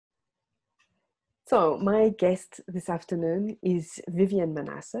So my guest this afternoon is Vivian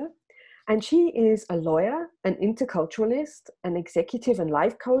Manasse, and she is a lawyer, an interculturalist, an executive and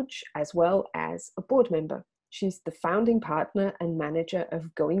life coach, as well as a board member. She's the founding partner and manager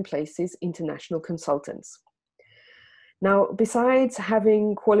of Going Places International Consultants. Now, besides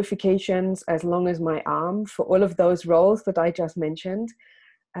having qualifications as long as my arm for all of those roles that I just mentioned,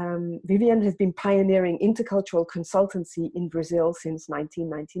 Vivian has been pioneering intercultural consultancy in Brazil since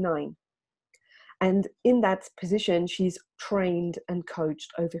 1999. And in that position, she's trained and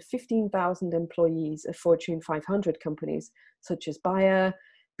coached over 15,000 employees of Fortune 500 companies, such as Bayer,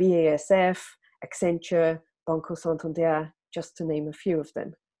 BASF, Accenture, Banco Santander, just to name a few of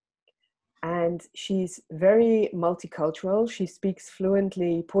them. And she's very multicultural. She speaks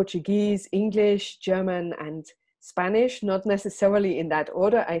fluently Portuguese, English, German, and Spanish, not necessarily in that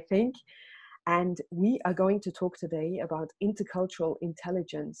order, I think. And we are going to talk today about intercultural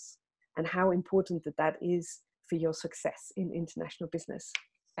intelligence and how important that is for your success in international business.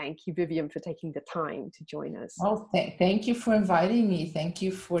 Thank you, Vivian, for taking the time to join us. Well, thank you for inviting me. Thank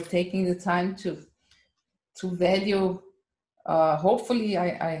you for taking the time to value. Hopefully,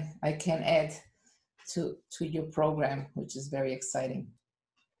 I can add to your program, which is very exciting.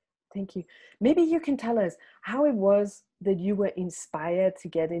 Thank you. Maybe you can tell us how it was that you were inspired to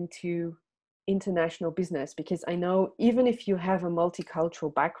get into international business, because I know even if you have a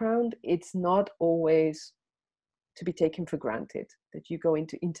multicultural background, it's not always to be taken for granted that you go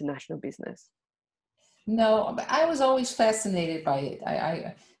into international business. No, but I was always fascinated by it.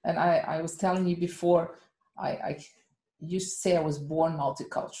 I was telling you before, I used to say I was born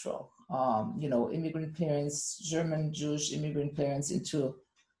multicultural. Immigrant parents, German, Jewish immigrant parents into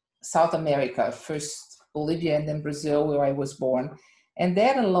South America, first Bolivia and then Brazil, where I was born. And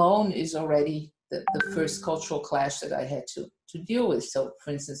that alone is already the first cultural clash that I had to deal with. So,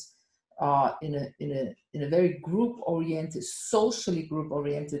 for instance, in a very group-oriented, socially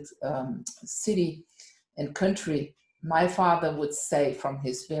group-oriented city and country, my father would say, from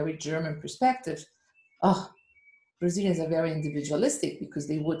his very German perspective, "Oh, Brazilians are very individualistic because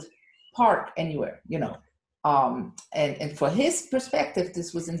they would park anywhere, And for his perspective,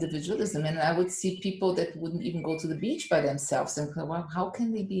 this was individualism. And I would see people that wouldn't even go to the beach by themselves and go, well, how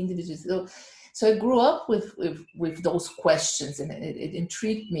can they be individuals? So I grew up with those questions, and it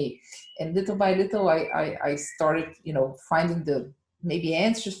intrigued me. And little by little, I started, finding the maybe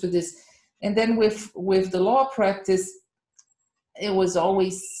answers for this. And then with the law practice, it was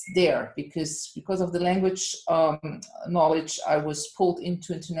always there because of the language knowledge. I was pulled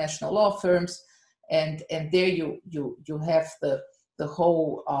into international law firms. And there you have the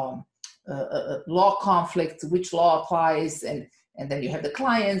whole law conflict, which law applies, and then you have the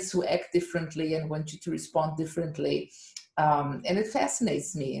clients who act differently and want you to respond differently, and it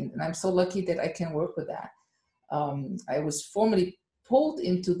fascinates me, and I'm so lucky that I can work with that. I was formally pulled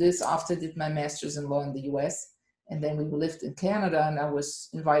into this after I did my master's in law in the U.S., and then we lived in Canada, and I was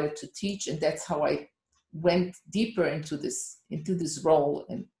invited to teach, and that's how I went deeper into this role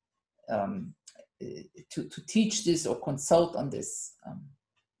and. To teach this or consult on this.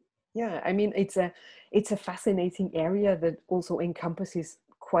 Yeah, I mean, it's a fascinating area that also encompasses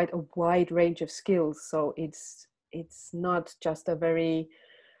quite a wide range of skills. So it's not just a very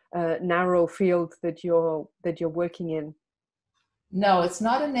narrow field that you're working in. No, it's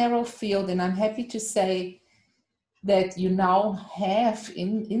not a narrow field, and I'm happy to say that you now have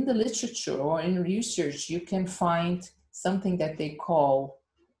in the literature or in research, you can find something that they call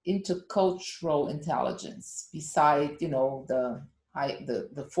intercultural intelligence, beside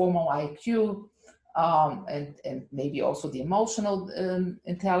the formal IQ and maybe also the emotional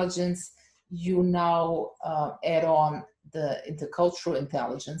intelligence. You now add on the intercultural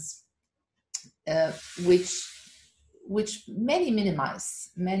intelligence, which many minimize,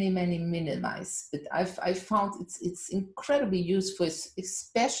 but I've found it's incredibly useful,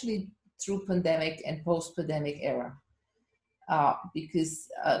 especially through pandemic and post-pandemic era. Because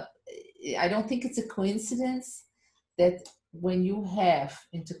I don't think it's a coincidence that when you have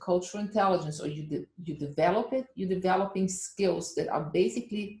intercultural intelligence or you develop it, you're developing skills that are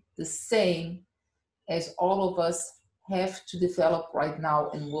basically the same as all of us have to develop right now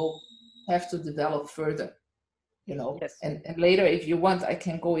and will have to develop further, Yes. And later, if you want, I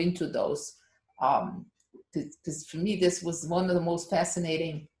can go into those. Because for me, this was one of the most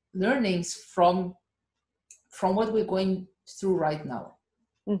fascinating learnings from what we're going through right now.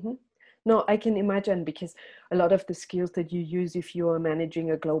 Mm-hmm. No, I can imagine, because a lot of the skills that you use if you are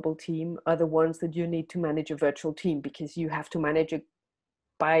managing a global team are the ones that you need to manage a virtual team, because you have to manage it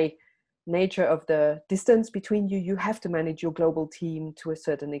by nature of the distance between you, you have to manage your global team to a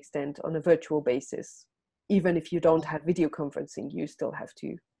certain extent on a virtual basis. Even if you don't have video conferencing, you still have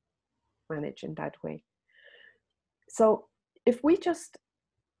to manage in that way. So if we just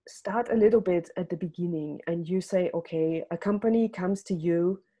start a little bit at the beginning, and you say, okay, a company comes to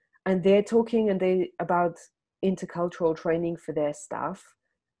you and they're talking about intercultural training for their staff.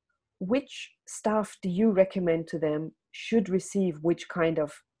 Which staff do you recommend to them should receive which kind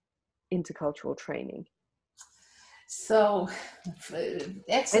of intercultural training? So,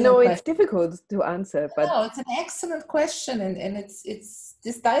 excellent. I know it's difficult to answer, but no, it's an excellent question, and it's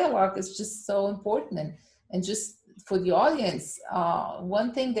this dialogue is just so important, and just for the audience,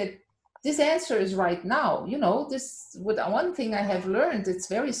 one thing that this answer is right now. You know, one thing I have learned, it's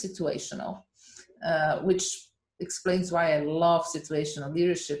very situational, which explains why I love situational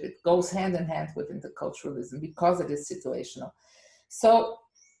leadership. It goes hand in hand with interculturalism because it is situational. So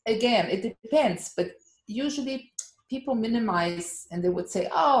again, it depends, but usually people minimize and they would say,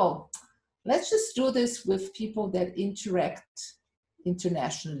 oh, let's just do this with people that interact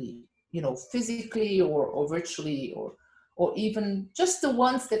internationally, you know, physically or virtually, or even just the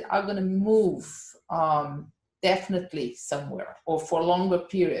ones that are going to move definitely somewhere or for a longer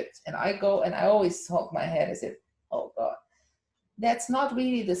period. And I always hold my head and say, oh God, that's not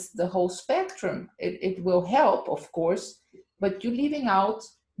really the whole spectrum. It will help, of course, but you're leaving out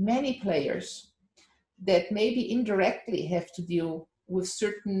many players that maybe indirectly have to deal with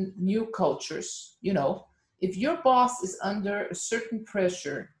certain new cultures. You know, if your boss is under a certain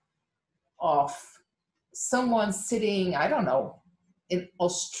pressure of someone sitting, I don't know, in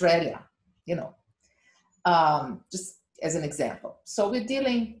Australia, you know, just as an example. So we're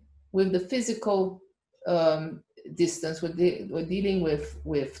dealing with the physical distance, we're dealing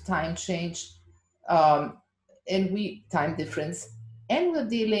with time change, and time difference, and we're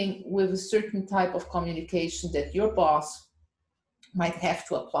dealing with a certain type of communication that your boss might have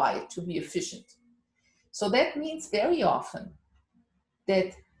to apply to be efficient. So that means very often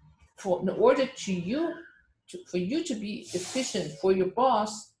that in order for you to be efficient for your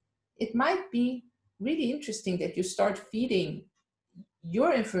boss, it might be really interesting that you start feeding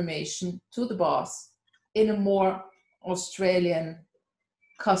your information to the boss in a more Australian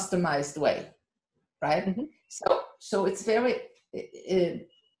customized way, right? Mm-hmm. So it's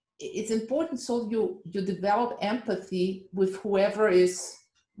it's important, so you develop empathy with whoever is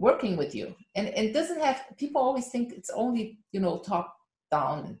working with you, and it doesn't have, people always think it's only, you know, top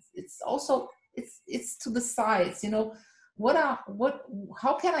down. It's also it's to the sides, you know,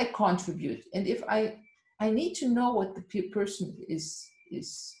 how can I contribute, and if I need to know what the person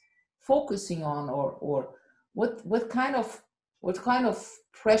is focusing on, or what kind of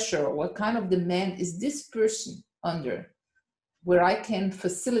pressure, what kind of demand is this person under, where I can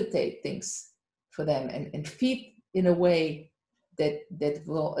facilitate things for them and feed in a way that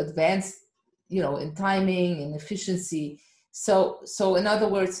will advance, you know, in timing and efficiency. So in other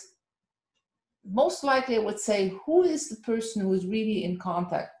words, most likely I would say, who is the person who is really in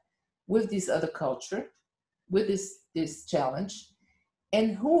contact with this other culture, with this challenge,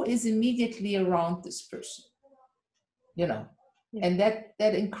 and who is immediately around this person, you know? Yeah. And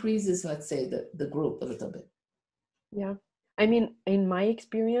that increases, let's say, the group a little bit. Yeah. I mean, in my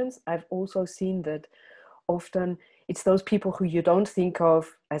experience, I've also seen that often it's those people who you don't think of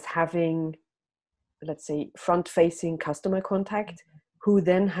as having, let's say, front-facing customer contact, who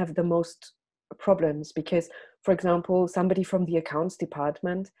then have the most problems. Because, for example, somebody from the accounts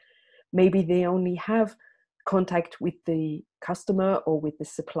department, maybe they only have contact with the customer or with the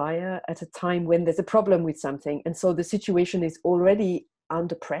supplier at a time when there's a problem with something. And so the situation is already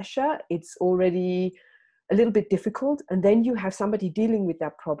under pressure. It's already a little bit difficult, and then you have somebody dealing with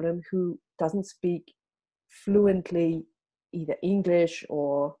that problem who doesn't speak fluently either English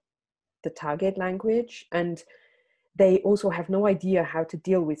or the target language, and they also have no idea how to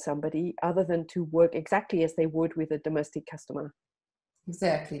deal with somebody other than to work exactly as they would with a domestic customer.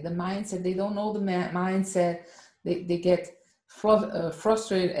 Exactly, the mindset, they don't know the mindset, they get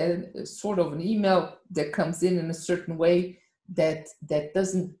frustrated at sort of an email that comes in a certain way that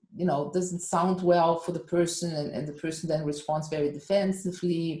doesn't sound well for the person, and the person then responds very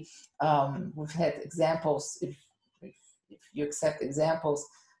defensively. We've had examples, if you accept examples,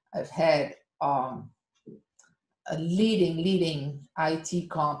 I've had a leading IT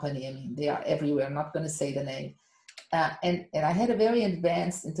company. I mean, they are everywhere, I'm not going to say the name. And I had a very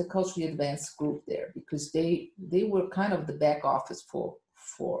advanced, interculturally advanced group there, because they were kind of the back office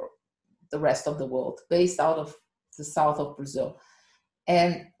for the rest of the world, based out of the south of Brazil.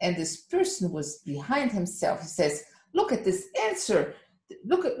 And this person was behind himself. He says, look at this answer.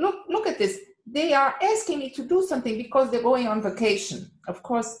 Look at this. They are asking me to do something because they're going on vacation. Of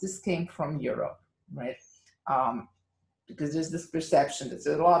course, this came from Europe, right? Because there's this perception that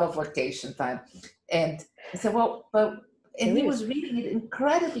there's a lot of vacation time. And I said, well, and he was reading it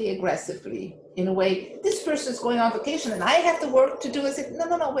incredibly aggressively in a way, this person is going on vacation and I have the work to do. I said,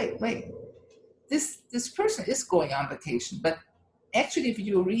 no, wait. This person is going on vacation, but actually, if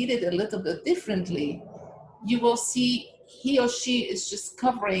you read it a little bit differently, you will see he or she is just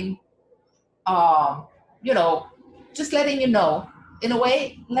covering, just letting you know, in a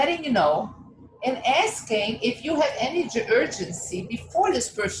way, letting you know, and asking if you have any urgency before this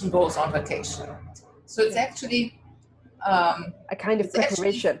person goes on vacation. So it's actually a kind of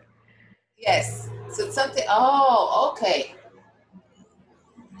preparation. Yes. So it's something. Oh, okay.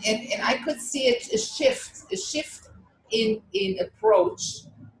 And I could see a shift in approach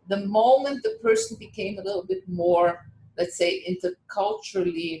the moment the person became a little bit more, let's say,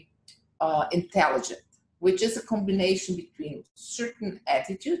 interculturally intelligent, which is a combination between certain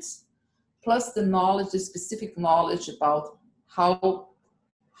attitudes plus the knowledge, the specific knowledge about how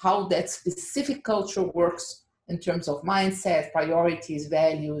that specific culture works in terms of mindset, priorities,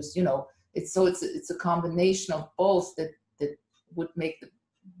 values. It's a combination of both that would make the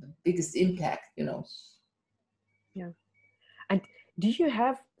biggest impact. Yeah. And do you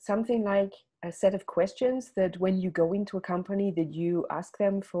have something like a set of questions that when you go into a company that you ask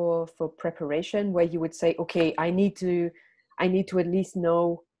them for preparation, where you would say, okay, I need to at least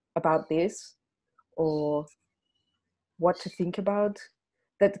know about this, or what to think about,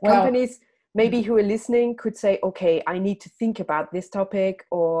 that companies maybe who are listening could say, okay, I need to think about this topic,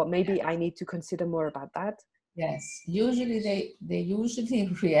 or maybe I need to consider more about that? Yes, usually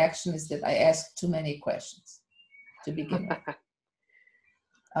the reaction is that I ask too many questions to begin with.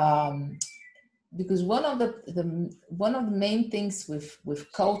 Because one of the main things with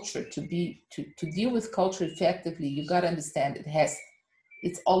culture, to deal with culture effectively, you got to understand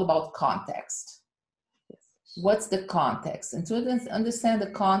it's all about context. What's the context? And to understand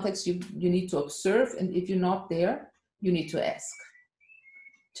the context, you need to observe, and if you're not there, you need to ask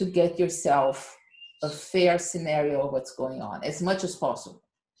to get yourself a fair scenario of what's going on as much as possible.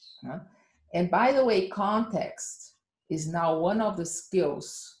 And by the way, context is now one of the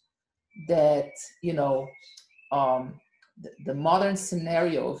skills that, the modern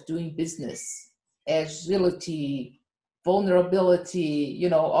scenario of doing business, agility, vulnerability,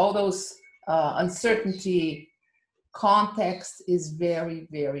 all those uncertainty, context is very,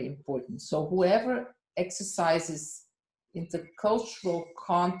 very important. So whoever exercises intercultural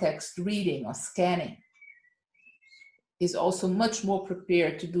context reading or scanning is also much more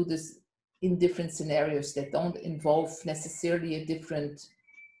prepared to do this in different scenarios that don't involve necessarily a different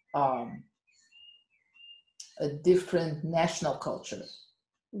national culture.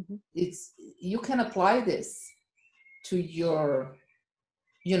 Mm-hmm. You can apply this to your,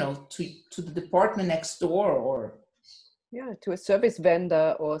 to the department next door, or to a service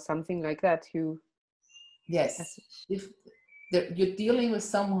vendor or something like that. Yes, if you're dealing with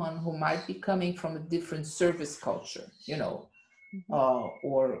someone who might be coming from a different service culture, mm-hmm.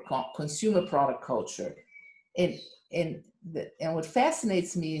 Or consumer product culture, and what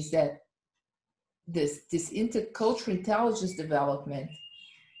fascinates me is that this intercultural intelligence development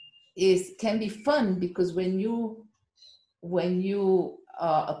can be fun, because when you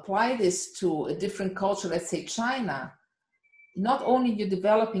apply this to a different culture, let's say China, not only you're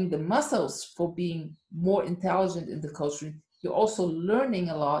developing the muscles for being more intelligent in the culture, you're also learning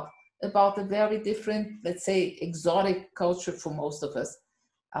a lot about a very different, let's say, exotic culture for most of us.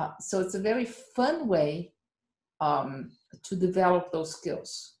 So it's a very fun way to develop those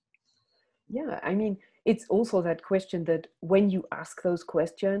skills. Yeah, I mean, it's also that question that when you ask those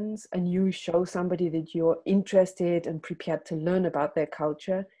questions and you show somebody that you're interested and prepared to learn about their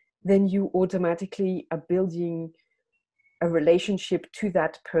culture, then you automatically are building a relationship to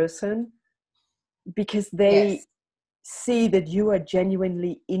that person, because they see that you are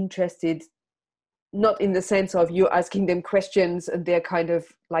genuinely interested, not in the sense of you asking them questions and they're kind of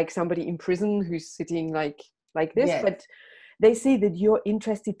like somebody in prison who's sitting like this, but they see that you're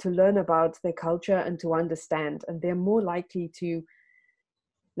interested to learn about their culture and to understand, and they're more likely to,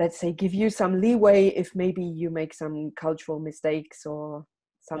 let's say, give you some leeway if maybe you make some cultural mistakes or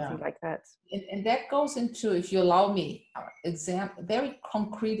something like that. And that goes into, if you allow me, very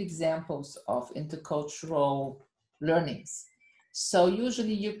concrete examples of intercultural learnings. So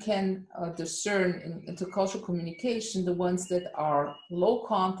usually you can discern in intercultural communication the ones that are low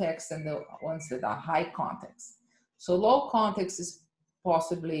context and the ones that are high context. So low context is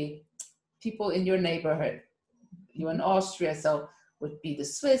possibly people in your neighborhood. You're in Austria, so would be the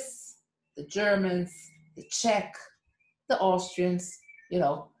Swiss, the Germans, the Czech, the Austrians, you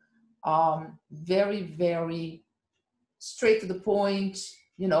know, very, very straight to the point,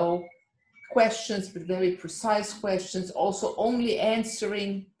 you know, questions, but very precise questions, also only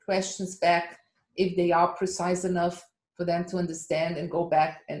answering questions back if they are precise enough for them to understand and go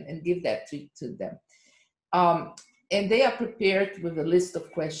back and give that to them. And they are prepared with a list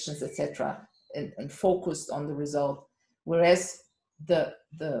of questions, etc., and focused on the result. Whereas the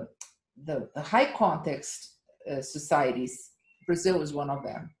high context societies, Brazil is one of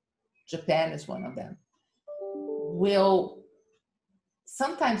them, Japan is one of them, will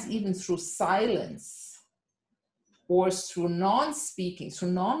sometimes even through silence or through non-speaking,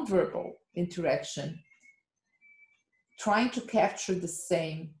 through non-verbal interaction, trying to capture the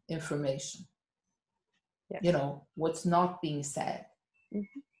same information. Yes. You know, what's not being said.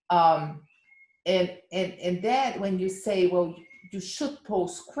 Mm-hmm. And that when you say, well, you should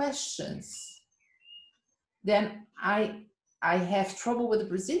pose questions, then I have trouble with the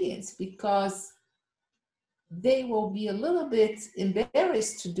Brazilians, because they will be a little bit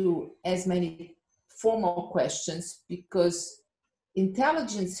embarrassed to do as many formal questions, because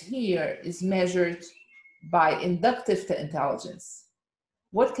intelligence here is measured by inductive intelligence.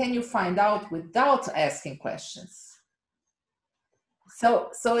 What can you find out without asking questions?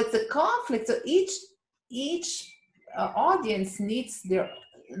 So it's a conflict. So each audience needs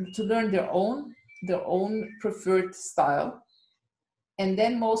to learn their own preferred style, and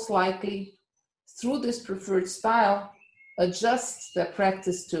then most likely through this preferred style adjust their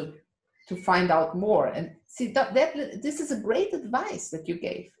practice to find out more. And see that this is a great advice that you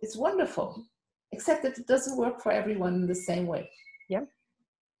gave. It's wonderful, except that it doesn't work for everyone in the same way. Yeah,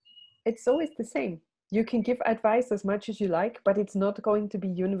 it's always the same. You can give advice as much as you like, but it's not going to be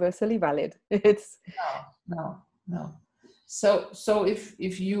universally valid. It's no. So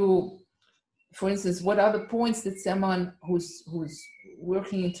if you, for instance, what are the points that someone who's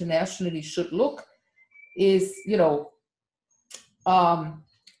working internationally should look is, you know,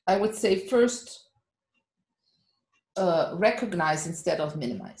 I would say first, recognize instead of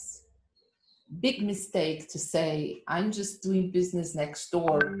minimize. Big mistake to say, I'm just doing business next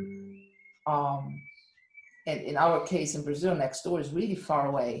door. And in our case in Brazil, next door is really far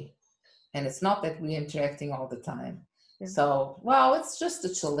away. And it's not that we're interacting all the time. Yeah. So, well, it's just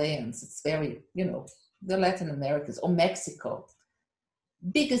the Chileans. It's very, you know, the Latin Americans or Mexico.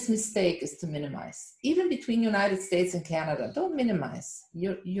 Biggest mistake is to minimize. Even between United States and Canada, don't minimize.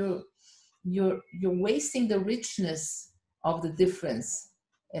 You're wasting the richness of the difference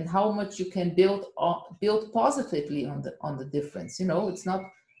and how much you can build positively on the difference. You know,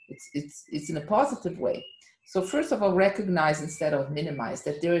 it's in a positive way. So first of all, recognize instead of minimize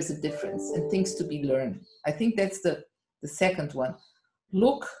that there is a difference and things to be learned. I think that's the second one.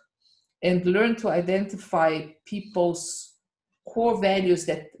 Look and learn to identify people's core values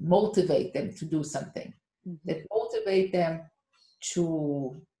that motivate them to do something, that motivate them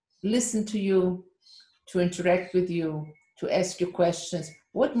to listen to you, to interact with you, to ask you questions.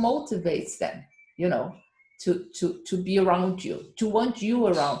 What motivates them, you know, to be around you, to want you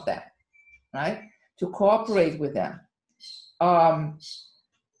around them, right? To cooperate with them.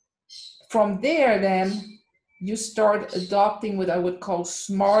 From there, then, you start adopting what I would call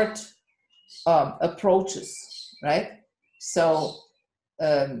smart approaches, right? So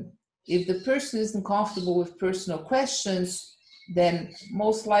if the person isn't comfortable with personal questions, then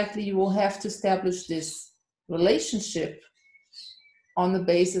most likely you will have to establish this relationship on the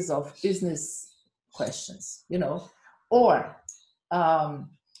basis of business questions, you know, or,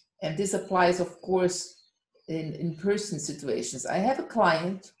 and this applies, of course, in in-person situations. I have a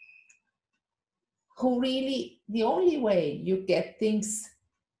client who really, the only way you get things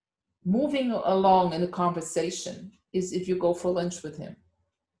moving along in a conversation is if you go for lunch with him.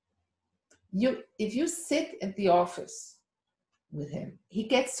 If you sit at the office with him, he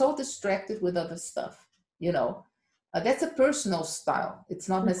gets so distracted with other stuff, you know. That's a personal style. It's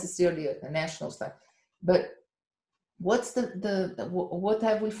not necessarily a national style. But what's what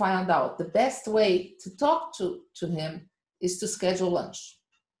have we found out? The best way to talk to him is to schedule lunch.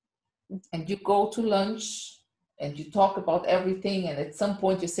 And you go to lunch and you talk about everything. And at some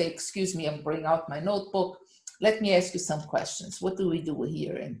point you say, excuse me, I'm bringing out my notebook. Let me ask you some questions. What do we do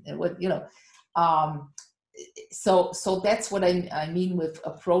here? And what, you know, so that's what I mean with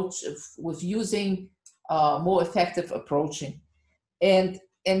approach, with using more effective approaching. And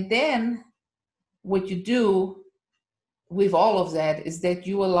then what you do with all of that is that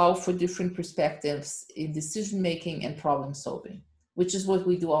you allow for different perspectives in decision-making and problem solving, which is what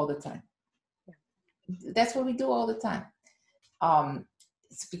we do all the time. That's what we do all the time.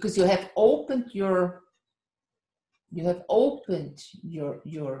 it's because you have opened your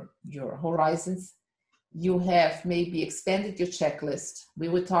horizons. You have maybe expanded your checklist. We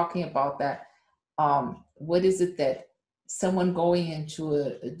were talking about that. What is it that someone going into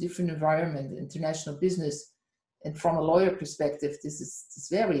a different environment, international business, and from a lawyer perspective, this is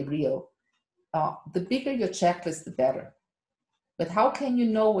very real. The bigger your checklist, the better. But how can you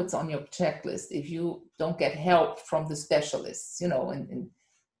know what's on your checklist if you don't get help from the specialists? And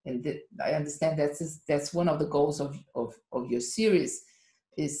I understand that's one of the goals of your series,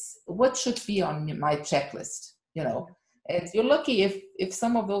 is what should be on my checklist. And you're lucky if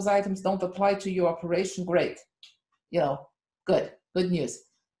some of those items don't apply to your operation. Great, good news.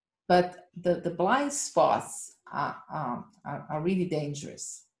 But the blind spots are really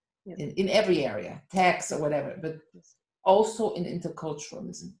dangerous in every area, tax or whatever, but also in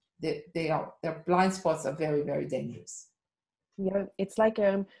interculturalism. Their blind spots are very, very dangerous. Yeah, it's like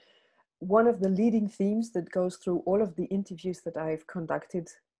one of the leading themes that goes through all of the interviews that I've conducted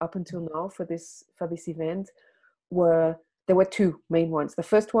up until now for this event. There were two main ones. The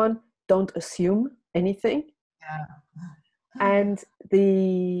first one, don't assume anything. Yeah. And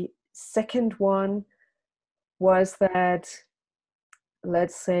the second one was that,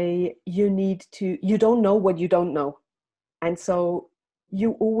 let's say, you don't know what you don't know. And so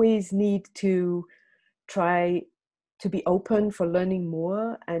you always need to try to be open for learning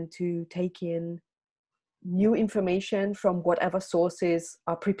more and to take in new information from whatever sources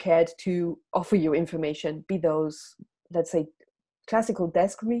are prepared to offer you information, be those, let's say, classical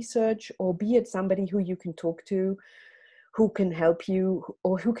desk research, or be it somebody who you can talk to, who can help you,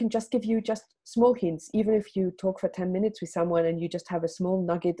 or who can just give you just small hints. Even if you talk for 10 minutes with someone and you just have a small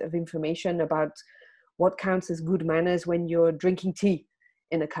nugget of information about what counts as good manners when you're drinking tea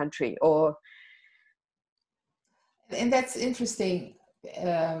in a country, or... And that's interesting.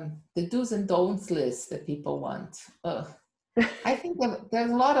 The do's and don'ts list that people want. I think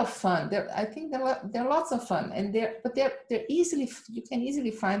there's a lot of fun. There are lots of fun, and they're easily, you can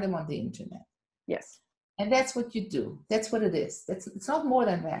easily find them on the internet. Yes. And that's what you do. That's what it is. It's not more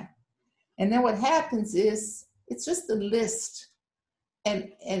than that. And then what happens is it's just a list, and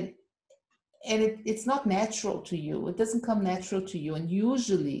it's not natural to you. It doesn't come natural to you, and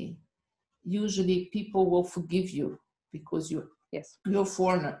usually people will forgive you because you're a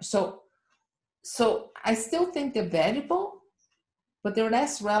foreigner. So I still think they're valuable, but they're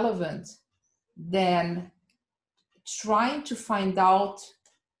less relevant than trying to find out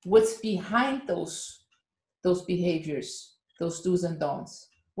what's behind those behaviors, those do's and don'ts.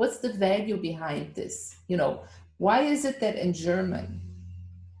 What's the value behind this? Why is it that in German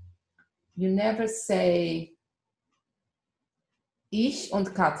you never say ich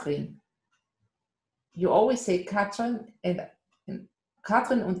und Kathryn? You always say Kathryn and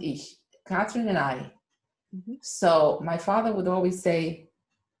Kathryn und ich, Kathryn and I. Mm-hmm. So my father would always say,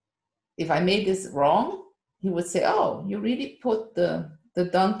 if I made this wrong, he would say, oh, you really put the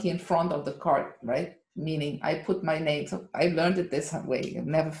donkey in front of the cart, right? Meaning I put my name. So I learned it this way, I'll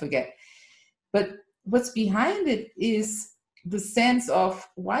never forget. But what's behind it is the sense of,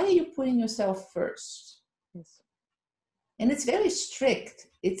 why are you putting yourself first? Yes. And it's very strict.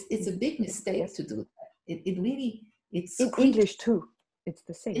 It's a big mistake to do that. It really, it's in English too. It's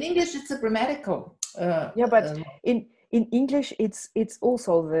the same. In English, it's a grammatical. But in English, it's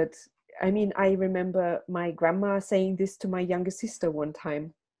also that. I mean, I remember my grandma saying this to my younger sister one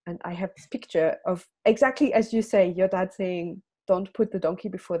time, and I have this picture of exactly as you say. Your dad saying, "Don't put the donkey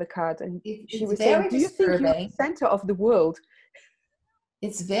before the cart," and she was saying, "Do you think you're the center of the world?"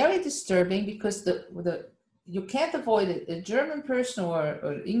 It's very disturbing because you can't avoid it. A German person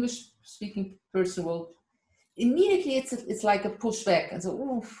or English-speaking person will immediately, it's like a pushback, and so,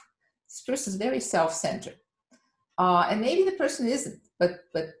 oof, this person is very self-centered, and maybe the person isn't, but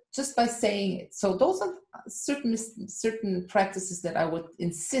just by saying it. So those are certain practices that I would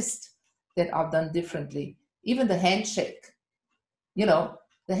insist that are done differently. Even the handshake,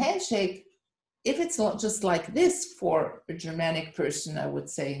 the handshake, if it's not just like this for a Germanic person, I would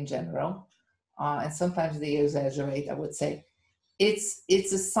say in general, and sometimes they exaggerate, I would say, it's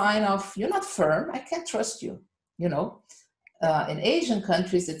a sign of, you're not firm, I can't trust you, In Asian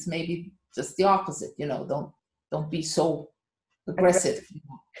countries, it's maybe just the opposite, don't be so aggressive.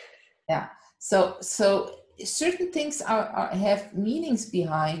 Yeah. So certain things have meanings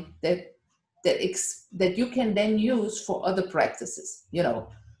behind that you can then use for other practices,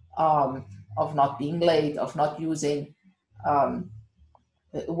 of not being late, of not using,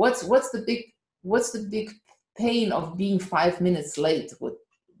 what's the big pain of being 5 minutes late, what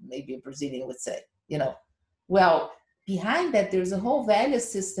maybe a Brazilian would say, well, behind that, there's a whole value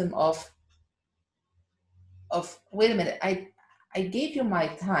system of wait a minute, I gave you my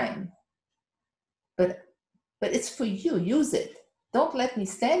time, but it's for you, use it. Don't let me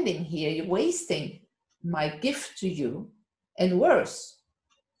standing here, you're wasting my gift to you. And worse,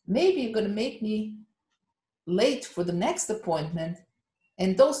 maybe you're going to make me late for the next appointment,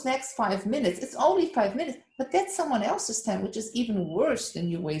 and those next 5 minutes, it's only 5 minutes, but that's someone else's time, which is even worse than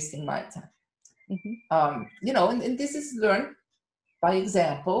you wasting my time. You know, and this is learned by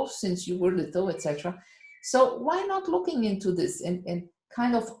example since you were little, etc. So why not looking into this and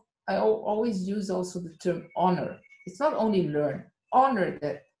kind of, I always use also the term honor. It's not only learn, honor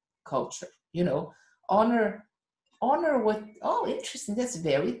that culture, you know, honor what, oh, interesting, that's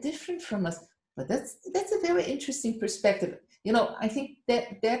very different from us, but that's a very interesting perspective. You know, I think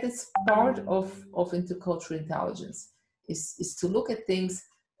that is part of intercultural intelligence, is to look at things,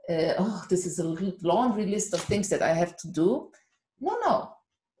 oh, this is a laundry list of things that I have to do. No,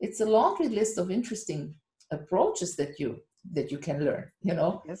 it's a laundry list of interesting approaches that you can learn, you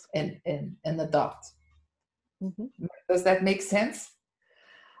know, yes. and adopt. Does that make sense?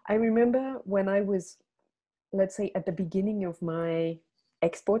 I remember when I was, let's say, at the beginning of my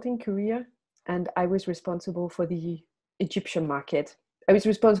exporting career, and I was responsible for the Egyptian market. I was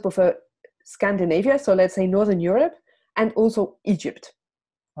responsible for Scandinavia, so let's say Northern Europe, and also Egypt.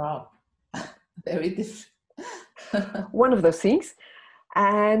 Wow, very different. One of those things.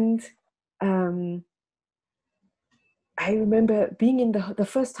 And I remember being in the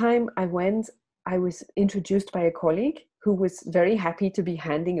first time I went, I was introduced by a colleague who was very happy to be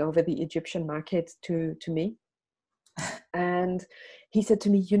handing over the Egyptian market to me. And he said to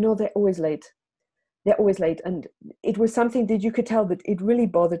me, you know, they're always late. They're always late. And it was something that you could tell that it really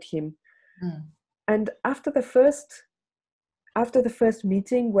bothered him. And after the first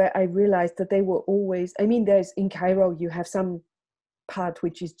meeting, where I realized that they were always, I mean, there's in Cairo, you have some part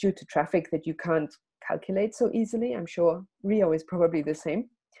which is due to traffic that you can't calculate so easily. I'm sure Rio is probably the same.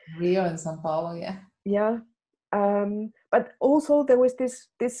 Rio and São Paulo, yeah. Yeah. But also there was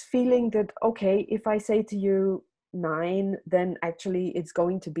this feeling that, okay, if I say to you 9, then actually it's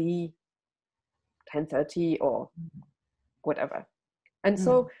going to be 10:30 or whatever. And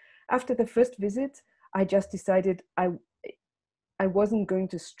so after the first visit, I just decided I wasn't going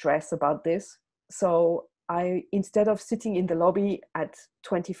to stress about this. So instead of sitting in the lobby at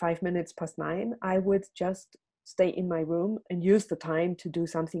 25 minutes past 9, I would just stay in my room and use the time to do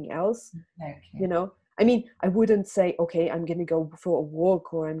something else. Okay. You know, I mean, I wouldn't say, okay, I'm going to go for a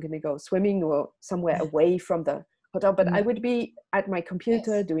walk, or I'm going to go swimming, or somewhere away from the hotel, but I would be at my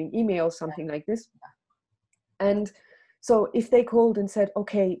computer doing emails, something like this. And so if they called and said,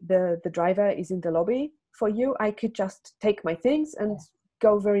 okay, the driver is in the lobby for you, I could just take my things and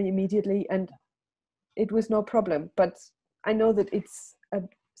go very immediately, and it was no problem. But I know that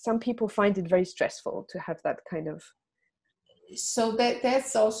some people find it very stressful to have that kind of. So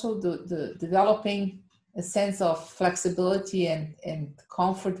that's also the developing a sense of flexibility and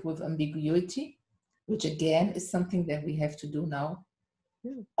comfort with ambiguity, which again is something that we have to do now.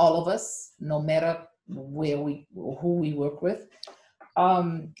 All of us, no matter who we work with.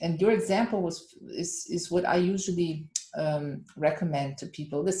 And your example is what I usually recommend to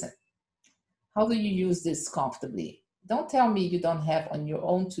people. Listen, how do you use this comfortably? Don't tell me you don't have on your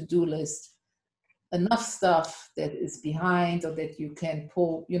own to-do list enough stuff that is behind, or that you can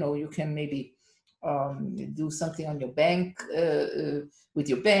pull, you know, you can maybe do something on your bank, with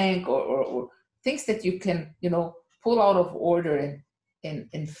your bank, or things that you can, you know, pull out of order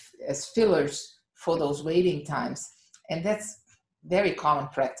and as fillers for those waiting times. And that's very common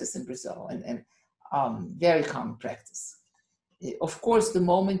practice in Brazil, and very common practice. Of course, the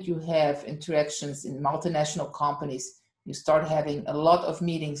moment you have interactions in multinational companies, you start having a lot of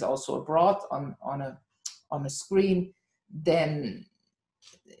meetings also abroad on a screen, then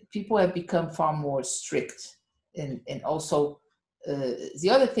people have become far more strict. And also the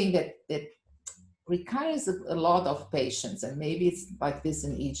other thing that requires a lot of patience, and maybe it's like this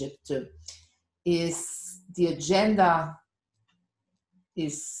in Egypt too, is the agenda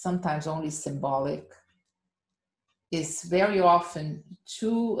is sometimes only symbolic, is very often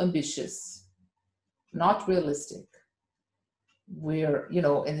too ambitious, not realistic. Where, you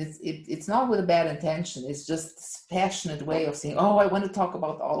know, and it's not with a bad intention, it's just this passionate way of saying, oh, I want to talk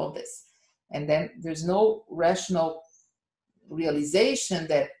about all of this. And then there's no rational realization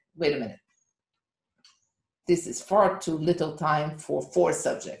that, wait a minute, this is far too little time for 4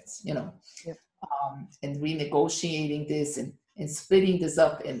 subjects, you know. Yep. And renegotiating this and splitting this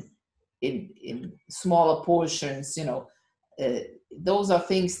up in smaller portions, you know, those are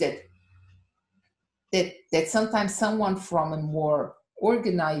things that that sometimes someone from a more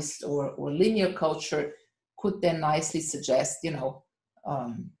organized or linear culture could then nicely suggest,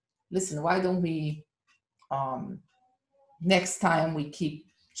 listen, why don't we, next time we keep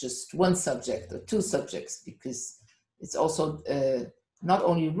just one subject or two subjects, because it's also not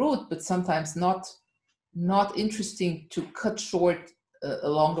only rude, but sometimes not interesting to cut short a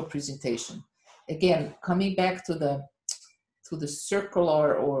longer presentation. Again, coming back to the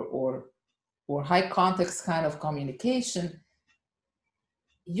circular or high context kind of communication,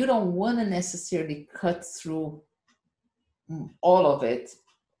 you don't want to necessarily cut through all of it,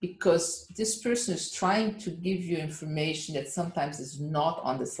 because this person is trying to give you information that sometimes is not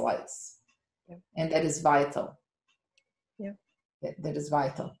on the slides. Yeah. And that is vital. Yeah. That is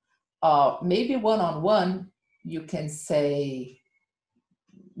vital. Maybe one-on-one, you can say,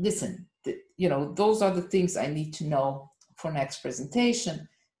 listen, those are the things I need to know for next presentation.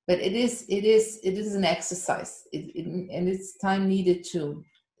 But it is an exercise, and it's time needed to.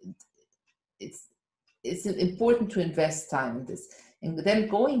 It's important to invest time in this. And then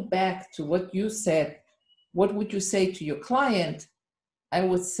going back to what you said, what would you say to your client? I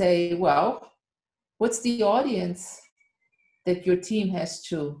would say, well, what's the audience that your team has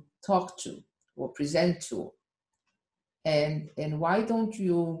to talk to or present to? And why don't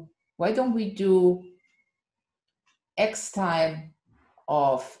we do X time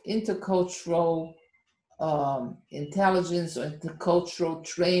of intercultural intelligence or intercultural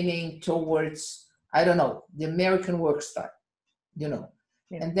training towards, I don't know, the American work style, Yeah.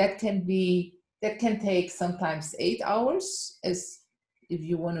 And that can take sometimes 8 hours, as if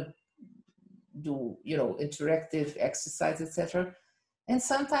you want to do, interactive exercise, etc. And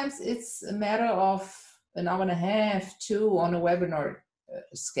sometimes it's a matter of an hour and a half, 2 on a webinar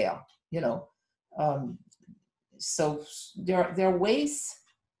scale, So there are ways,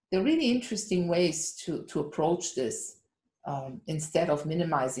 there are really interesting ways to approach this instead of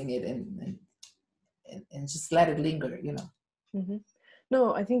minimizing it and just let it linger, Mm-hmm.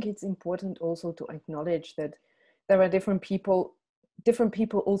 No, I think it's important also to acknowledge that there are different people. Different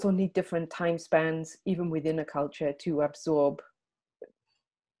people also need different time spans, even within a culture, to absorb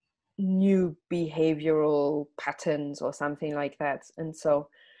new behavioral patterns or something like that. And so,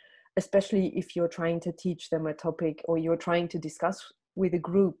 especially if you're trying to teach them a topic, or you're trying to discuss with a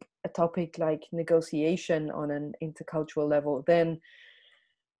group a topic like negotiation on an intercultural level, then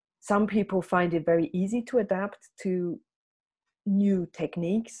some people find it very easy to adapt to new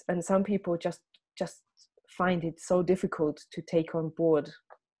techniques, and some people just find it so difficult to take on board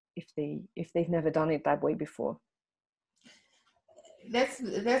if they've never done it that way before.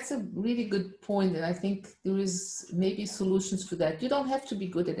 That's a really good point, and I think there is maybe solutions for that. You don't have to be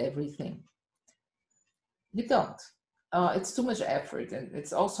good at everything. You don't. It's too much effort, and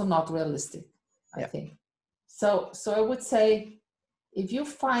it's also not realistic, I think. So I would say, if you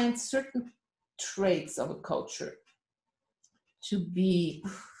find certain traits of a culture to be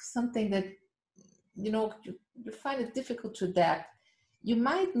something that, you find it difficult to adapt, you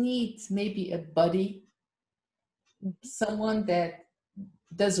might need maybe a buddy, someone that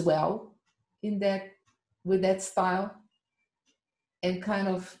does well with that style, and kind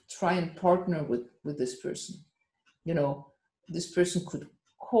of try and partner with this person. This person could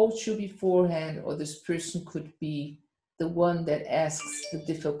coach you beforehand, or this person could be the one that asks the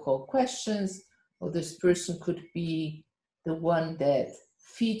difficult questions, or this person could be the one that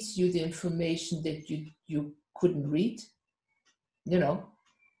feeds you the information that you couldn't read.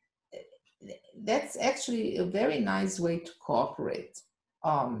 That's actually a very nice way to cooperate.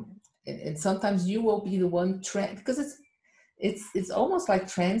 And sometimes you will be the one because it's almost like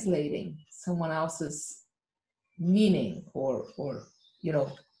translating someone else's meaning or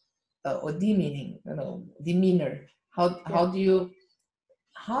demeaning, demeanor. How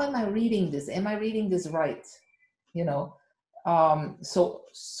am I reading this? Am I reading this right?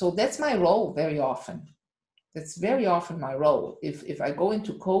 So that's my role very often. That's very often my role. If I go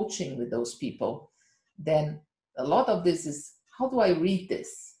into coaching with those people, then a lot of this is, how do I read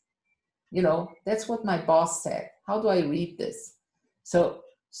this? That's what my boss said. How do I read this? So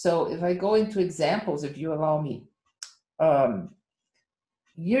if I go into examples, if you allow me,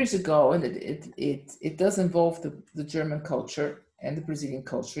 years ago, and it does involve the German culture and the Brazilian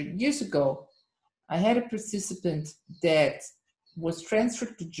culture. Years ago, I had a participant that was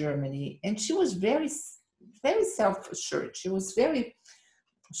transferred to Germany, and she was very, very self-assured.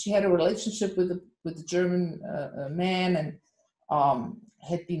 She had a relationship with the German man, and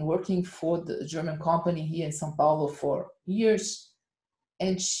had been working for the German company here in São Paulo for years.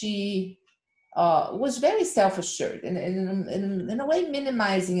 And she was very self-assured, and in a way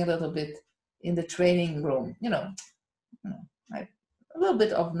minimizing a little bit in the training room, a little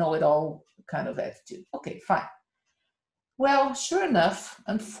bit of know-it-all kind of attitude. Okay, fine. Well, sure enough,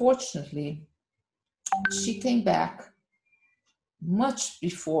 unfortunately, she came back much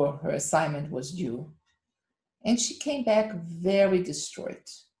before her assignment was due. And she came back very destroyed,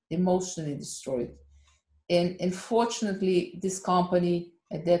 emotionally destroyed. And unfortunately, this company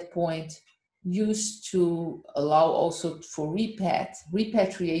at that point used to allow also for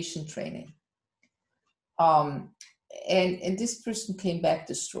repatriation training. And this person came back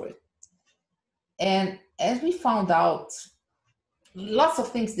destroyed. And as we found out, lots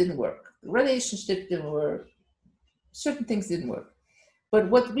of things didn't work. The relationship didn't work. Certain things didn't work. But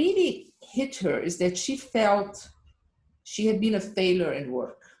what really hit her is that she felt she had been a failure in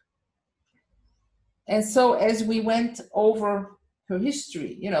work. And so as we went over her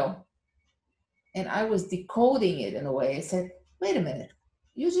history, and I was decoding it in a way, I said, wait a minute,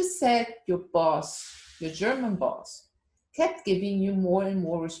 you just said your boss, your German boss, kept giving you more and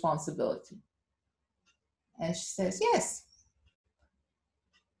more responsibility. And she says, yes.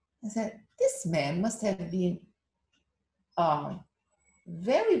 I said, this man must have been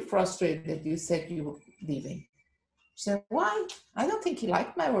very frustrated that you said you were leaving. She said, why? I don't think he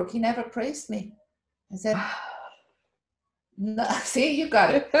liked my work. He never praised me. I said, no, see, you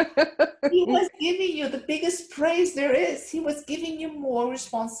got it. He was giving you the biggest praise there is. He was giving you more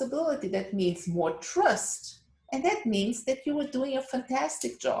responsibility. That means more trust. And that means that you were doing a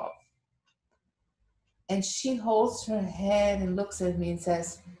fantastic job. And she holds her head and looks at me and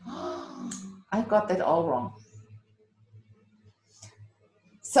says, oh, I got that all wrong.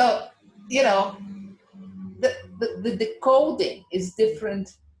 So, the decoding is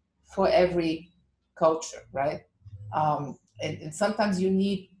different for every culture, right? And sometimes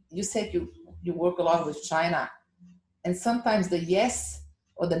you said you work a lot with China, and sometimes the yes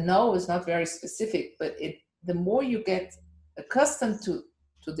or the no is not very specific, but the more you get accustomed to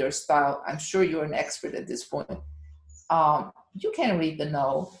their style, I'm sure you're an expert at this point, you can read the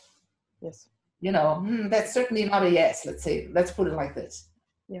no. Yes. That's certainly not a yes, let's put it like this.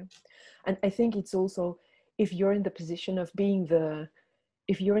 Yeah. And I think it's also, if you're in the position of being the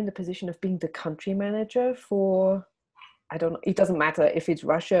country manager for, I don't know, it doesn't matter if it's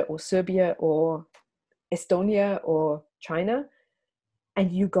Russia or Serbia or Estonia or China,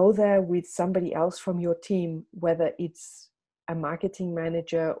 and you go there with somebody else from your team, whether it's a marketing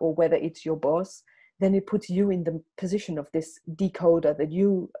manager or whether it's your boss, then it puts you in the position of this decoder that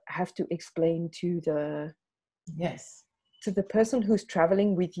you have to explain to the person who's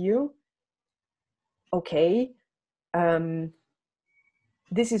traveling with you. Okay,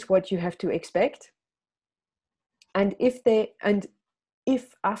 this is what you have to expect. And if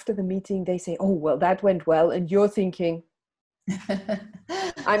after the meeting they say, oh, well, that went well, and you're thinking,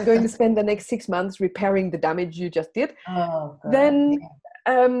 I'm going to spend the next 6 months repairing the damage you just did, then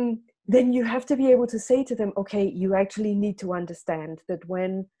you have to be able to say to them, okay, you actually need to understand that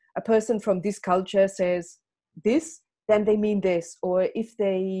when a person from this culture says this, then they mean this. Or if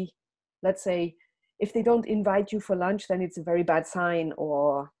they, let's say, if they don't invite you for lunch, then it's a very bad sign.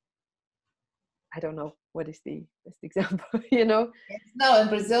 Or I don't know, what is the best example, No, in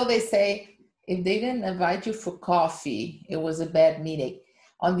Brazil, they say, if they didn't invite you for coffee, it was a bad meeting.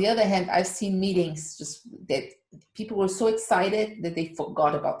 On the other hand, I've seen meetings just that people were so excited that they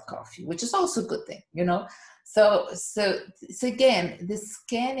forgot about coffee, which is also a good thing, So again, the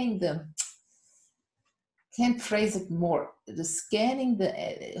scanning can't phrase it more. The scanning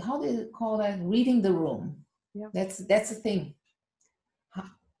how do you call that? Reading the room. Yeah. That's the thing.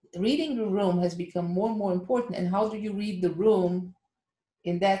 Reading the room has become more and more important. And how do you read the room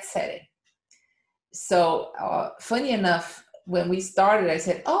in that setting? So funny enough, when we started, I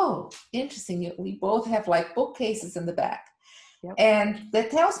said, oh, interesting. We both have like bookcases in the back. Yep. And that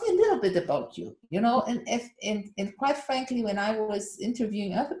tells me a little bit about you, and quite frankly, when I was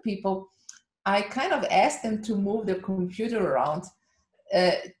interviewing other people, I kind of asked them to move their computer around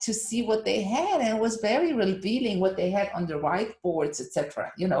to see what they had, and it was very revealing what they had on the whiteboards,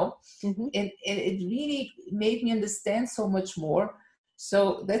 etc. Mm-hmm. And it really made me understand so much more.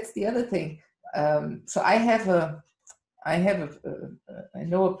 So that's the other thing. So I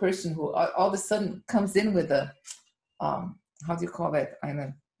know a person who all of a sudden comes in with a how do you call that?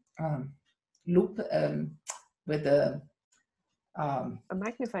 Loop with a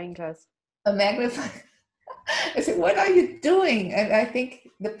magnifying glass. A magnifying. I said, "What are you doing?" And I think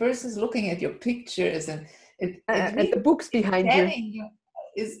the person's looking at your pictures and and the books behind you.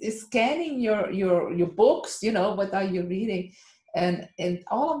 Is scanning your books. What are you reading? And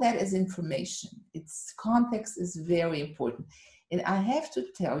all of that is information. Its context is very important. And I have to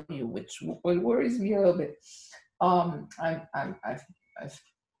tell you, what worries me a little bit. I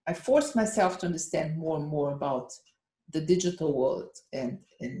forced myself to understand more and more about the digital world and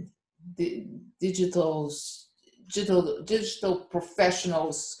the digital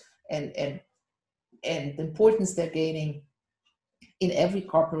professionals and the importance they're gaining in every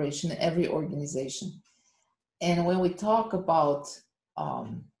corporation, every organization. And when we talk about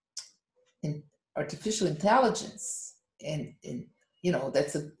artificial intelligence, and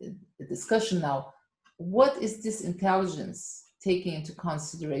that's a discussion now. What is this intelligence taking into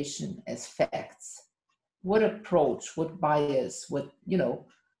consideration as facts? What approach? What bias? What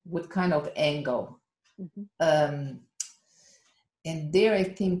kind of angle? Mm-hmm. And there, I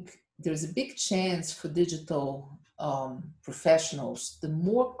think there's a big chance for digital professionals. The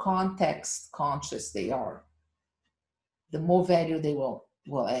more context conscious they are, the more value they will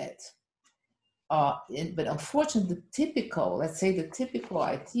add. But unfortunately, the typical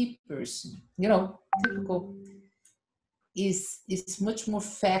IT person, typical is much more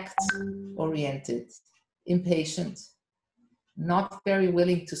fact-oriented, impatient, not very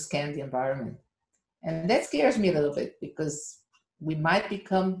willing to scan the environment. And that scares me a little bit, because we might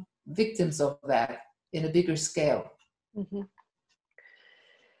become victims of that in a bigger scale. Mm-hmm.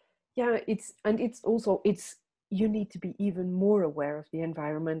 Yeah, you need to be even more aware of the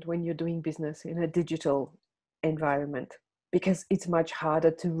environment when you're doing business in a digital environment, because it's much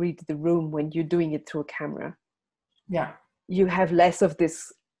harder to read the room when you're doing it through a camera. Yeah. You have less of this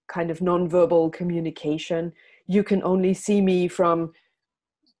kind of nonverbal communication. You can only see me from,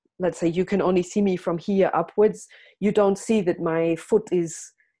 let's say, you can only see me from here upwards. You don't see that my foot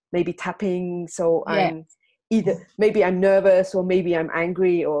is maybe tapping. So yeah. Maybe I'm nervous, or maybe I'm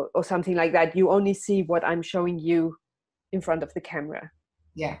angry, or something like that. You only see what I'm showing you in front of the camera.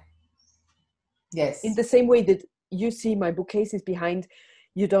 Yeah. Yes. In the same way that you see my bookcases behind,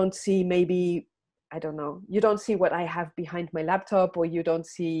 you don't see, maybe, I don't know, you don't see what I have behind my laptop, or you don't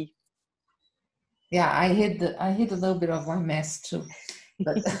see. Yeah, I hid a little bit of my mess too.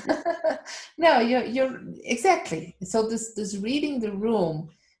 But no, you're exactly. So this reading the room,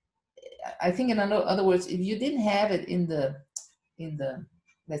 I think, in other words, if you didn't have it in the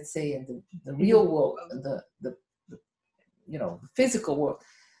let's say in the real world, the physical world,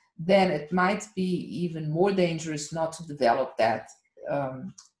 then it might be even more dangerous not to develop that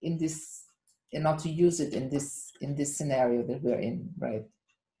in this, and not to use it in this scenario that we're in, right?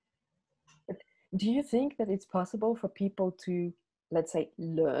 Do you think that it's possible for people to, let's say,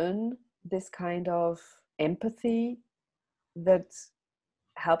 learn this kind of empathy that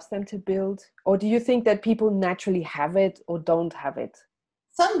helps them to build? Or do you think that people naturally have it or don't have it?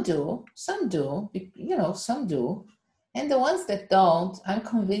 Some do, some do. And the ones that don't, I'm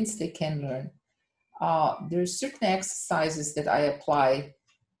convinced they can learn. There are certain exercises that I apply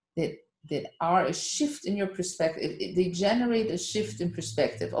that are a shift in your perspective. They generate a shift in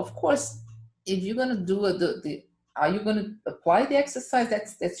perspective. Of course, if you're going to do are you going to apply the exercise?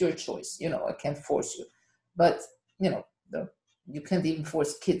 That's your choice. I can't force you. But, you can't even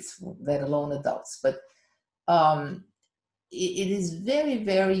force kids, let alone adults. But it is very,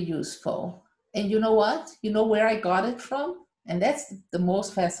 very useful. And you know what? You know where I got it from? And that's the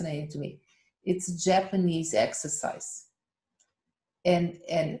most fascinating to me. It's Japanese exercise. And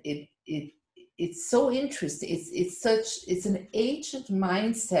it's so interesting. It's an ancient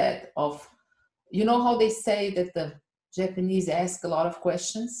mindset of, how they say that the Japanese ask a lot of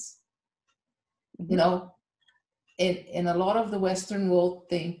questions, mm-hmm. And a lot of the Western world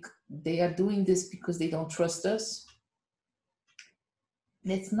think they are doing this because they don't trust us.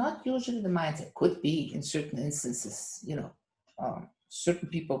 And it's not usually the mindset. Could be in certain instances, certain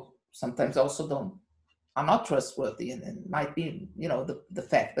people sometimes also are not trustworthy, and it might be, the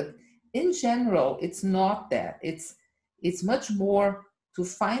fact. But in general, it's not that. It's much more to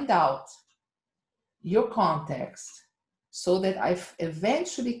find out your context, so that I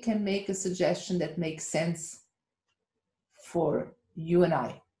eventually can make a suggestion that makes sense for you and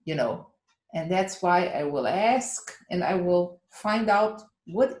I, and that's why I will ask, and I will find out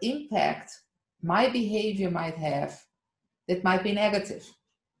what impact my behavior might have that might be negative.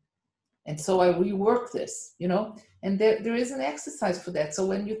 And so I rework this, and there is an exercise for that. So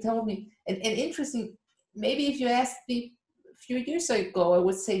when you tell me, and interesting, maybe if you asked me a few years ago, I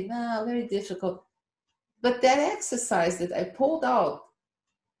would say, nah, very difficult. But that exercise that I pulled out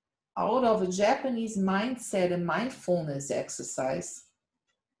of a Japanese mindset and mindfulness exercise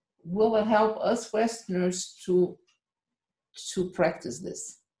will help us Westerners to practice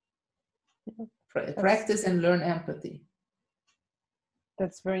this. Practice and learn empathy.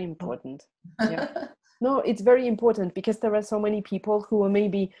 That's very important. Yeah. No, it's very important because there are so many people who are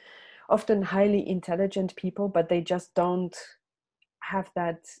maybe often highly intelligent people, but they just don't have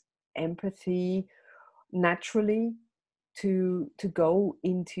that empathy naturally to go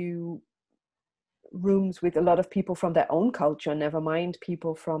into rooms with a lot of people from their own culture, never mind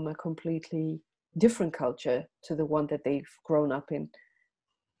people from a completely different culture to the one that they've grown up in.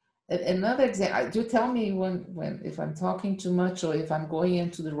 Another example, do tell me when if I'm talking too much or if I'm going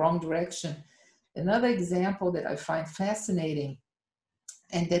into the wrong direction. Another example that I find fascinating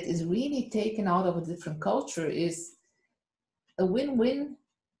and that is really taken out of a different culture is a win-win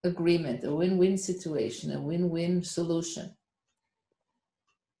agreement, a win-win situation, a win-win solution.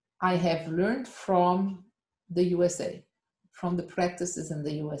 I have learned from the USA, from the practices in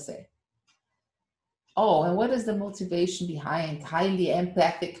the USA. Oh, and what is the motivation behind highly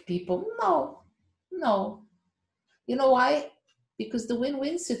empathic people? No. You know why? Because the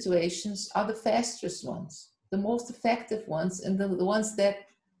win-win situations are the fastest ones, the most effective ones, and the ones that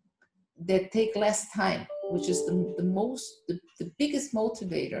take less time, which is the biggest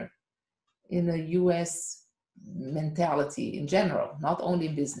motivator in a US mentality in general, not only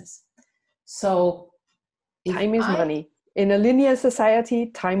in business. So time is money. In a linear society,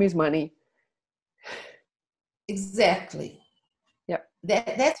 time is money. Exactly. Yeah.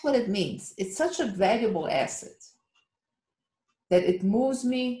 That's what it means. It's such a valuable asset that it moves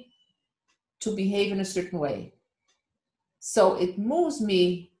me to behave in a certain way. So it moves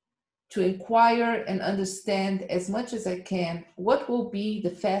me to inquire and understand as much as I can what will be the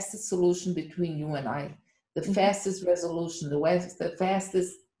fastest solution between you and I, the fastest resolution, the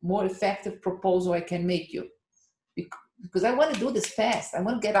fastest, more effective proposal I can make you. Because I want to do this fast. I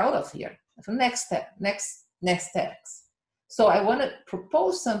want to get out of here. The next step, next steps. So I want to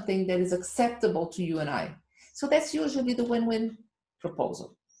propose something that is acceptable to you and I. So that's usually the win-win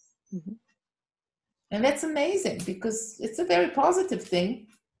proposal. Mm-hmm. And that's amazing because it's a very positive thing.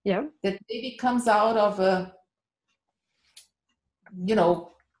 Yeah. That maybe comes out of a,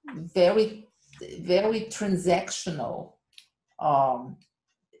 very, very transactional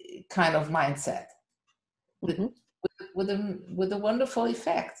kind of mindset with a wonderful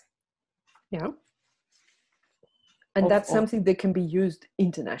effect. Yeah. And that's something that can be used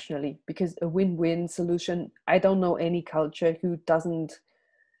internationally, because a win-win solution, I don't know any culture who doesn't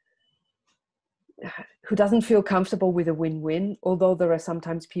feel comfortable with a win-win, although there are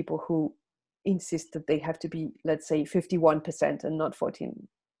sometimes people who insist that they have to be, let's say, 51% and not 14,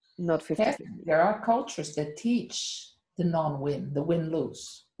 not 50. There are cultures that teach the non-win, the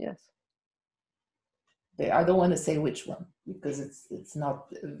win-lose. Yes. I don't want to say which one because it's not,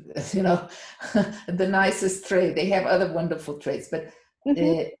 the nicest trait. They have other wonderful traits, but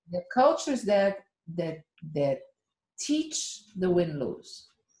the cultures that teach the win-lose,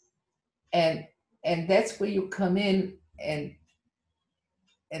 and that's where you come in and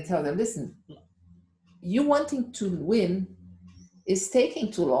tell them, listen, you wanting to win is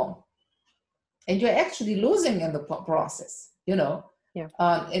taking too long, and you're actually losing in the process. Yeah.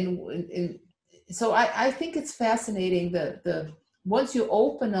 And so I think it's fascinating the once you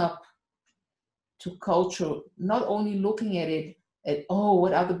open up to culture, not only looking at it at,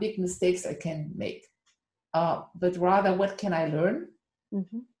 what are the big mistakes I can make, but rather what can I learn?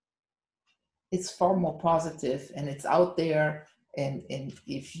 Mm-hmm. It's far more positive and it's out there. And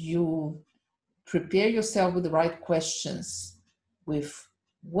if you prepare yourself with the right questions, with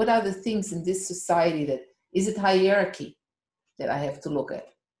what are the things in this society that, is it hierarchy that I have to look at?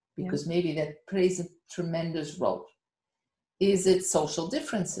 Because maybe that plays a tremendous role. Is it social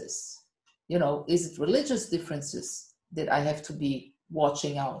differences? Is it religious differences that I have to be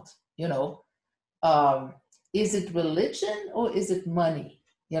watching out? Is it religion or is it money?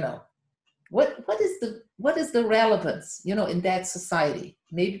 What is the relevance, in that society?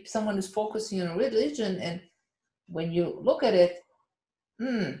 Maybe someone is focusing on religion, and when you look at it,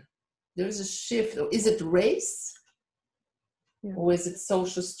 there's a shift. Or is it race? Yeah. Or is it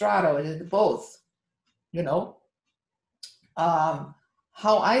social strata? Or is it both?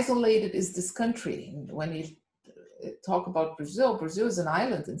 How isolated is this country? When you talk about Brazil is an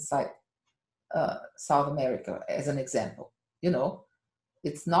island inside South America, as an example.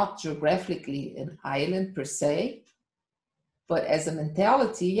 It's not geographically an island per se, but as a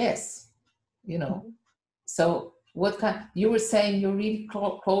mentality, yes. So what kind? You were saying you're really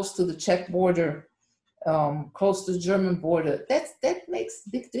close to the Czech border. Close to the German border, that makes a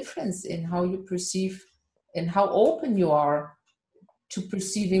big difference in how you perceive and how open you are to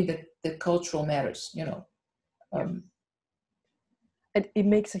perceiving the cultural matters, It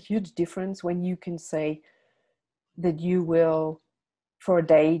makes a huge difference when you can say that you will, for a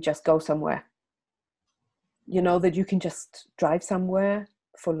day, just go somewhere you know, that you can just drive somewhere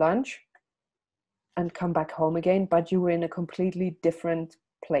for lunch and come back home again, but you were in a completely different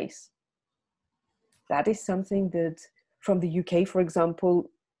place. That is something that, from the UK, for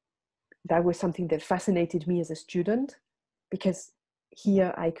example, that was something that fascinated me as a student, because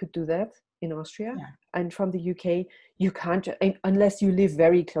here I could do that in Austria. Yeah. And from the UK, you can't, unless you live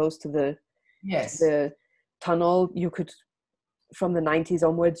very close to the tunnel. You could, from the 90s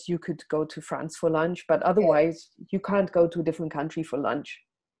onwards, you could go to France for lunch, but otherwise you can't go to a different country for lunch.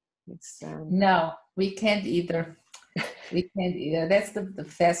 It's no, we can't either. We can't either. That's the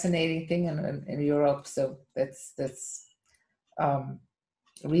fascinating thing in Europe. So that's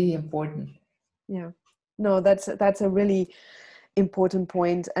really important. Yeah, no, that's a really important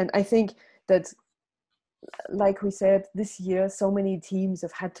point. And I think that, like we said, this year so many teams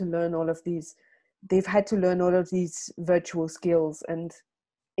have had to learn all of these. They've had to learn all of these virtual skills, and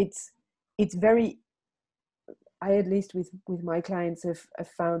it's very, I, at least with my clients, have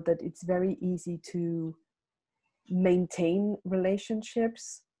found that it's very easy to maintain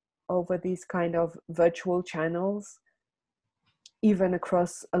relationships over these kind of virtual channels, even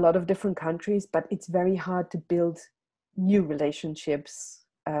across a lot of different countries, but it's very hard to build new relationships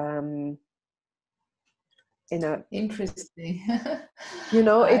in a interesting. You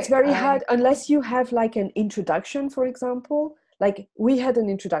know, it's very hard unless you have like an introduction, for example. Like we had an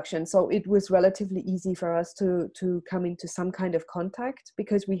introduction, so it was relatively easy for us to come into some kind of contact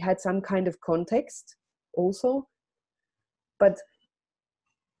because we had some kind of context also. But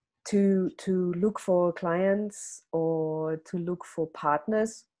to look for clients or to look for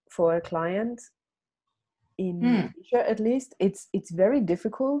partners for a client in Asia, at least, it's very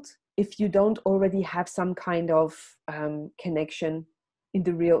difficult if you don't already have some kind of connection in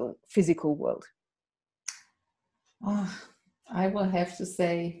the real physical world. Oh, I will have to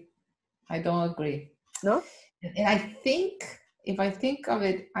say, I don't agree. No? And I think, if I think of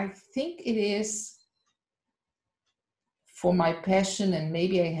it, I think it is for my passion, and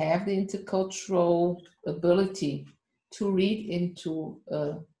maybe I have the intercultural ability to read into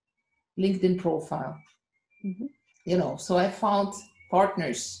a LinkedIn profile. Mm-hmm. You know, so I found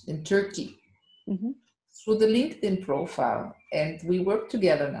partners in Turkey Mm-hmm. through the LinkedIn profile, and we work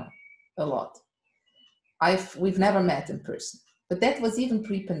together now a lot. We've never met in person, but that was even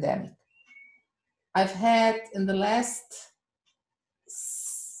pre-pandemic. I've had in the last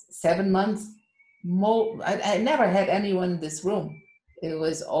 7 months, I never had anyone in this room. It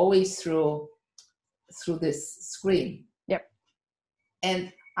was always through this screen. Yep.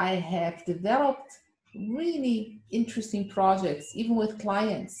 And I have developed really interesting projects, even with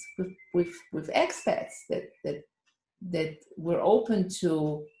clients, with expats that were open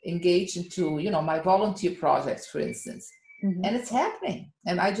to engage into, you know, my volunteer projects, for instance. Mm-hmm. And it's happening.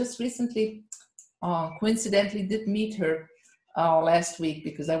 And I just recently, coincidentally, did meet her last week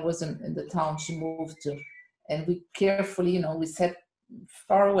because I wasn't in the town she moved to, and we carefully, you know, we sat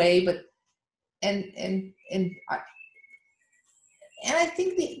far away, but and I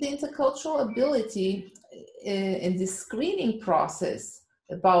think the intercultural ability in the screening process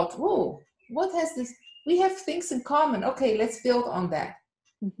about, oh, what has this? We have things in common. Okay, let's build on that.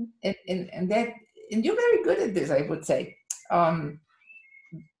 Mm-hmm. And that, and you're very good at this, I would say.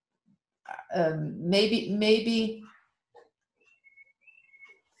 Maybe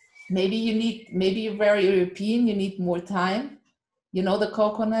you need, maybe you're very European, you need more time. You know the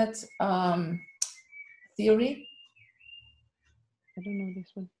coconut theory? I don't know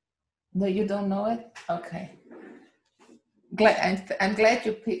this one. No, you don't know it? Okay. I'm glad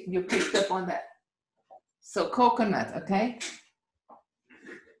you picked up on that. So coconut, okay?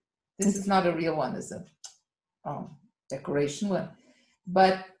 This is not a real one, it's a decoration one.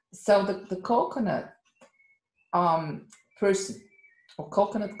 But so the coconut person, or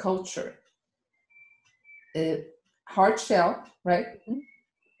coconut culture, hard shell, right? Mm-hmm.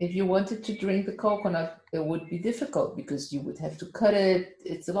 If you wanted to drink the coconut, it would be difficult because you would have to cut it.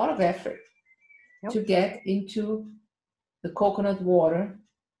 It's a lot of effort. Yep. To get into the coconut water,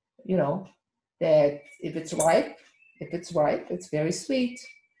 you know, that if it's ripe, it's very sweet,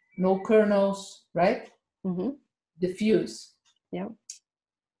 no kernels, right? Mm-hmm. Diffuse. Yeah.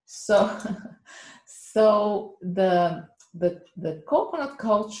 So the coconut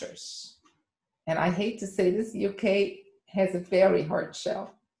cultures, and I hate to say this, UK has a very hard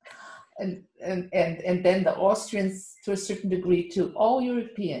shell. And then the Austrians, to a certain degree, too. All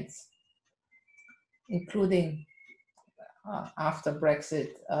Europeans, including after Brexit,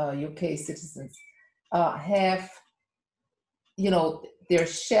 UK citizens, have, you know, their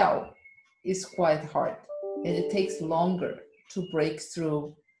shell is quite hard, and it takes longer to break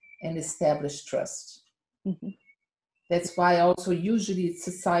through and establish trust. Mm-hmm. That's why also usually it's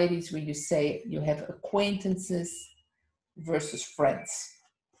societies where you say you have acquaintances versus friends.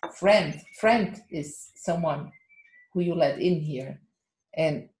 Friend is someone who you let in here.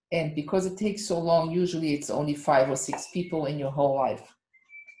 And because it takes so long, usually it's only 5 or 6 people in your whole life.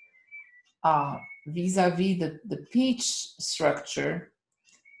 Vis-a-vis the peach structure,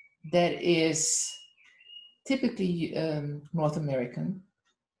 that is typically North American,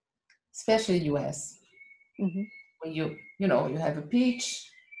 especially US. Mm-hmm. When you have a peach,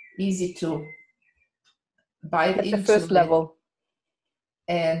 easy to bite At the into first it, level.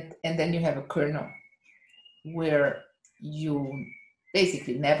 and then you have a kernel where you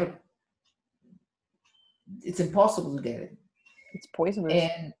basically never, it's impossible to get it. It's poisonous.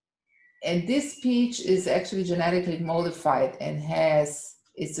 And this peach is actually genetically modified and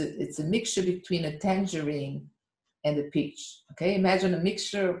it's a mixture between a tangerine and a peach. Okay, imagine a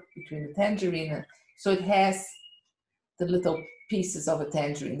mixture between a tangerine, so it has the little pieces of a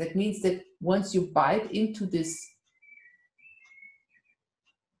tangerine. That means that once you bite into this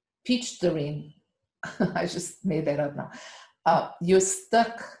peach terrine, I just made that up now, you're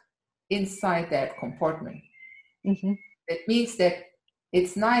stuck inside that compartment. Mm-hmm. That means that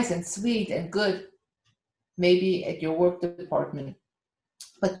it's nice and sweet and good, maybe at your work department,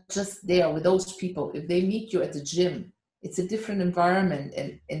 but just there with those people, if they meet you at the gym, it's a different environment,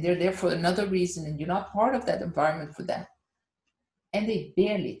 and they're there for another reason, and you're not part of that environment for them, and they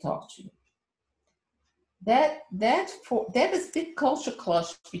barely talk to you. That is a big culture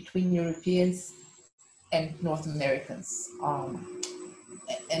clash between Europeans and North Americans.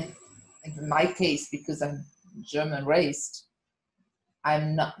 And in my case, because I'm German raised,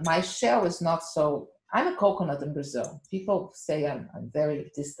 my shell is not so. I'm a coconut in Brazil. People say I'm very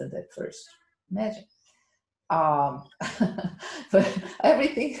distant at first. Imagine. But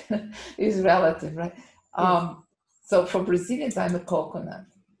everything is relative, right? So for Brazilians, I'm a coconut.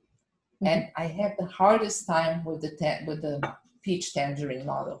 Mm-hmm. And I have the hardest time with the peach tangerine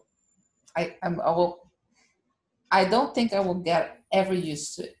model. I don't think I will get ever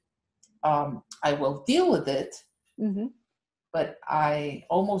used to it. I will deal with it, mm-hmm. but I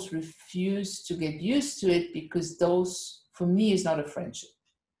almost refuse to get used to it because those, for me, is not a friendship.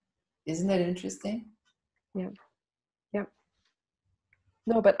 Isn't that interesting? Yeah.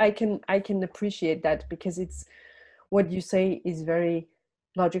 No, but I can appreciate that, because it's what you say is very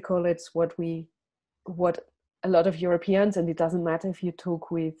logical. It's what a lot of Europeans, and it doesn't matter if you talk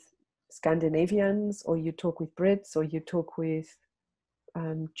with Scandinavians or you talk with Brits or you talk with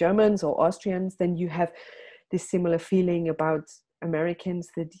Germans or Austrians, then you have this similar feeling about Americans,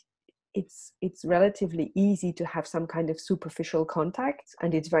 that it's relatively easy to have some kind of superficial contact,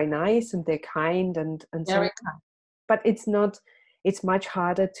 and it's very nice and they're kind and so on. But it's much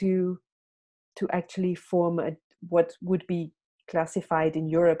harder to actually form what would be classified in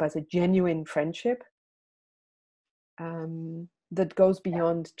Europe as a genuine friendship that goes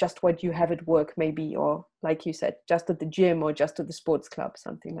beyond just what you have at work, maybe, or like you said, just at the gym or just at the sports club,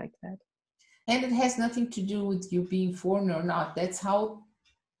 something like that. And it has nothing to do with you being foreign or not. That's how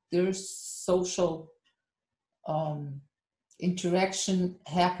their social interaction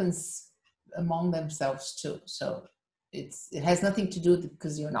happens among themselves too. So it has nothing to do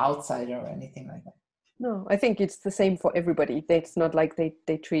because you're an outsider or anything like that. No, I think it's the same for everybody. It's not like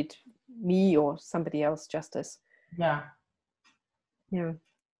they treat me or somebody else just as. Yeah.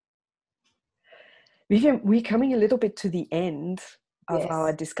 We're coming a little bit to the end of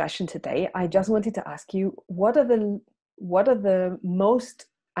our discussion today. I just wanted to ask you, what are the most,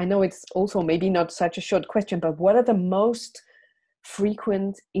 I know it's also maybe not such a short question, but what are the most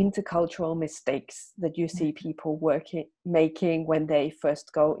frequent intercultural mistakes that you see people making when they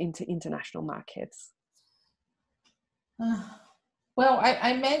first go into international markets? Well,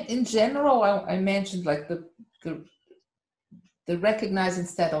 I meant in general, I mentioned like the recognize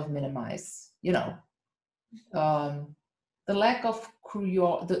instead of minimize, the lack of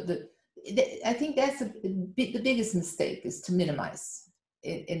curiosity. I think that's the biggest mistake, is to minimize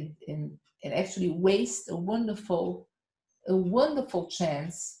and actually waste a wonderful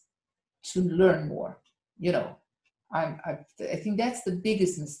chance to learn more. I think that's the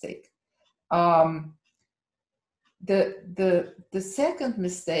biggest mistake. The second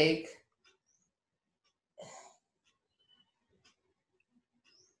mistake,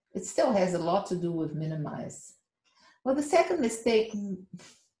 it still has a lot to do with minimize. Well, the second mistake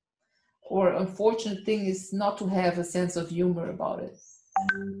or unfortunate thing is not to have a sense of humor about it.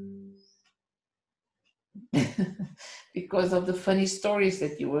 Because of the funny stories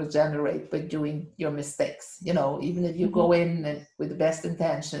that you will generate by doing your mistakes. Even if you go in with the best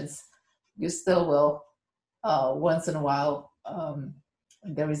intentions, you still will once in a while.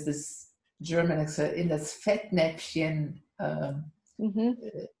 There is this German in das Fettnäpfchen. You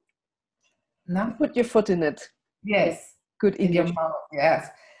put your foot in it. Yes. Good in English. your mouth. Yes.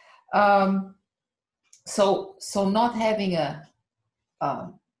 So not having a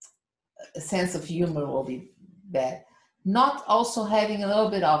sense of humor will be bad. Not also having a little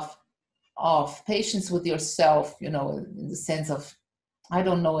bit of patience with yourself, in the sense of, I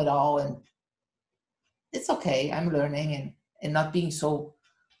don't know it all, and it's okay, I'm learning, and not being so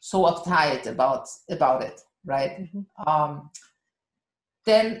uptight about it, right?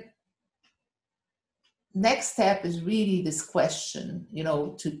 Then next step is really this question,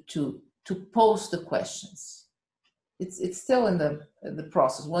 to pose the questions. It's still in the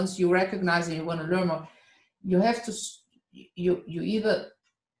process. Once you recognize and you want to learn more, you have to you either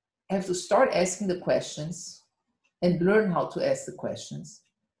have to start asking the questions and learn how to ask the questions.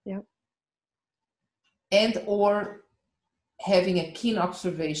 Yeah. And or having a keen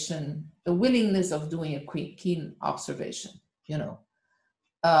observation, the willingness of doing a keen observation,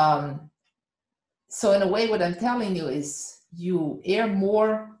 So in a way, what I'm telling you is you err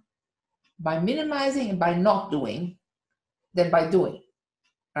more by minimizing and by not doing than by doing,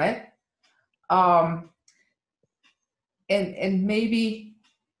 right? And maybe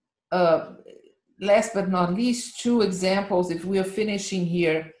last but not least, 2 examples, if we are finishing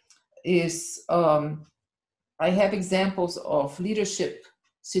here, is I have examples of leadership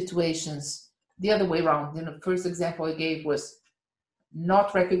situations the other way around. The first example I gave was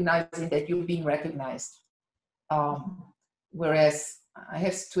not recognizing that you're being recognized. Whereas I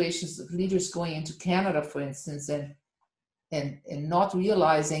have situations of leaders going into Canada, for instance, and not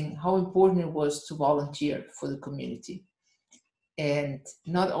realizing how important it was to volunteer for the community. And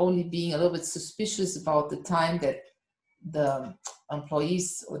not only being a little bit suspicious about the time that the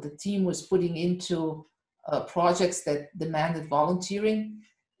employees or the team was putting into projects that demanded volunteering,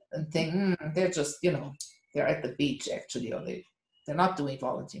 and think, they're just, they're at the beach actually, or they're not doing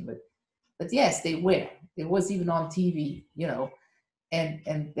volunteering, but yes, they were. It was even on TV,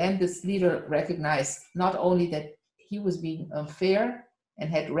 and then this leader recognized not only that he was being unfair and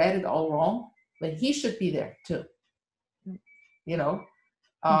had read it all wrong, but he should be there too,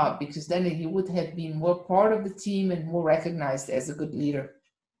 because then he would have been more part of the team and more recognized as a good leader.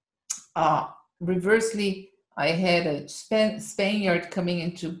 Reversely, I had a Spaniard coming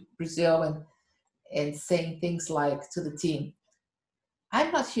into Brazil and saying things like to the team,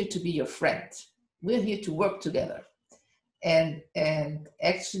 I'm not here to be your friend. We're here to work together. And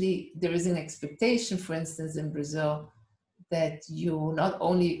actually, there is an expectation, for instance, in Brazil, that you not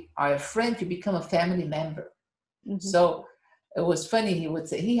only are a friend, you become a family member. So it was funny, he would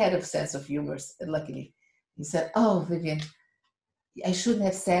say, he had a sense of humor, luckily. He said, oh, Vivian, I shouldn't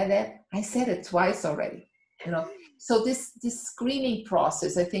have said that. I said it twice already. So this screening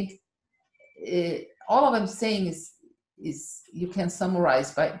process, I think, all I'm saying is you can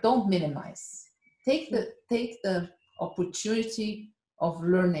summarize by don't minimize. Take the opportunity of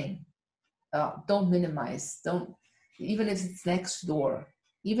learning. Don't minimize. Don't, even if it's next door,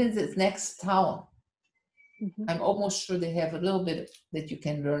 even if it's next town. I'm almost sure they have a little bit that you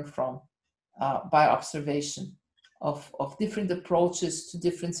can learn from by observation of different approaches to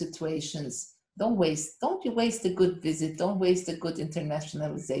different situations. Don't you waste a good visit. Don't waste a good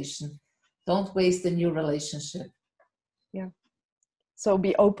internationalization. Don't waste a new relationship. Yeah. So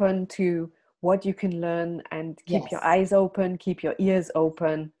be open to what you can learn and keep Yes. your eyes open, keep your ears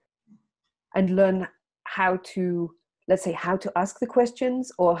open, and learn how to, let's say, how to ask the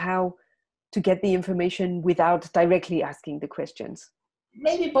questions or how to get the information without directly asking the questions.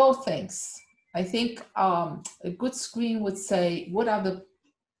 Maybe both things. I think a good screen would say, what are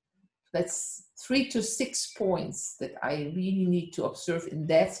that's 3 to 6 points that I really need to observe in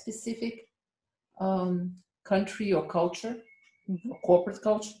that specific country or culture, or corporate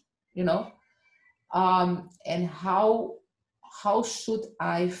culture, and how should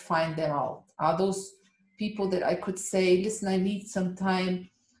I find them out? Are those people that I could say, listen, I need some time.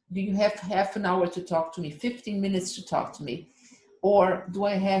 Do you have half an hour to talk to me, 15 minutes to talk to me? Or do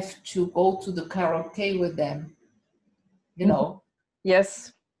I have to go to the karaoke with them,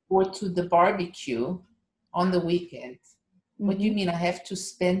 Yes. or to the barbecue on the weekend? What do you mean? I have to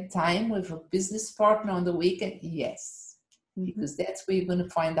spend time with a business partner on the weekend? Yes, because that's where you're going to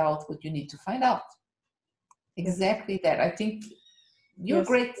find out what you need to find out. Exactly that. I think you're a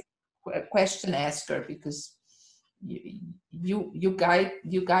great question asker, because you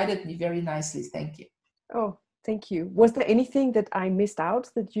guided me very nicely. Thank you. Oh, thank you. Was there anything that I missed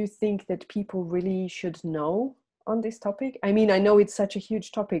out that you think that people really should know on this topic? I mean, I know it's such a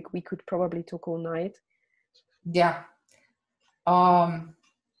huge topic. We could probably talk all night. Yeah.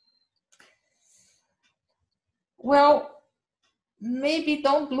 Well, maybe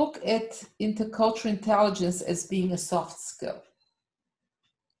don't look at intercultural intelligence as being a soft skill.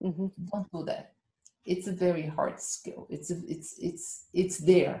 Mm-hmm. Don't do that. It's a very hard skill. It's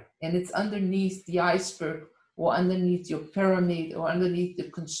there, and it's underneath the iceberg, or underneath your pyramid, or underneath the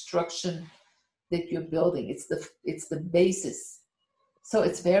construction that you're building. It's the basis. So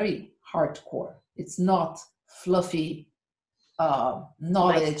it's very hardcore. It's not fluffy knowledge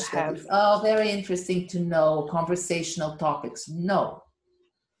Nice to that have. is very interesting to know, conversational topics. No,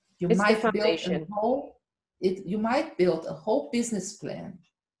 you It's the might build foundation. you might build a whole business plan,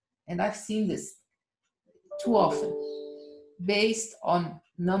 and I've seen this too often, based on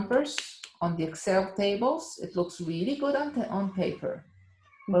numbers on the Excel tables. It looks really good on paper,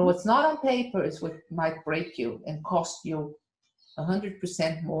 but what's not on paper is what might break you and cost you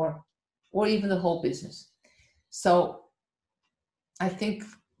 100% more, or even the whole business. So I think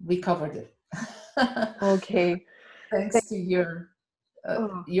we covered it. Okay. Thanks to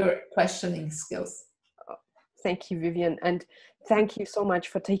your questioning skills. Thank you, Vivian. And thank you so much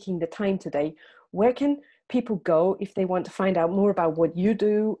for taking the time today. Where can people go if they want to find out more about what you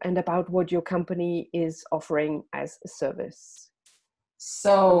do and about what your company is offering as a service?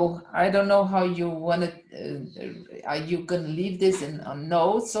 So I don't know how you want to, are you going to leave this on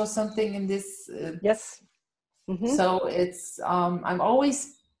notes or something in this? Yes. Mm-hmm. So it's, I'm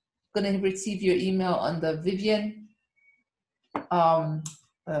always going to receive your email on the Vivian at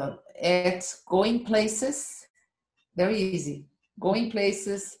Going Places. Very easy.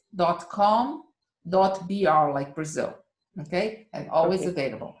 goingplaces.com.br, like Brazil. Okay. And always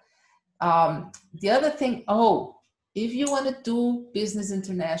available. The other thing, if you want to do business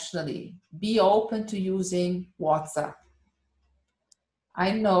internationally, be open to using WhatsApp.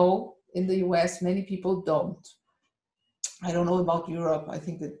 I know in the US, many people don't. I don't know about Europe. I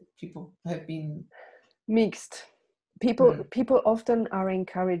think that people have been mixed. People often are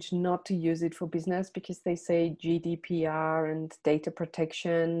encouraged not to use it for business because they say GDPR and data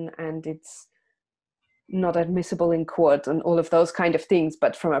protection, and it's not admissible in court and all of those kind of things.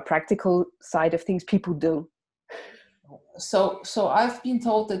 But from a practical side of things, people do. So I've been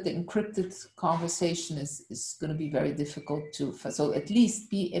told that the encrypted conversation is going to be very difficult so at least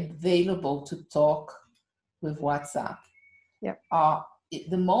be available to talk with WhatsApp. Yeah.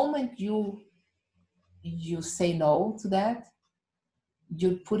 The moment you say no to that,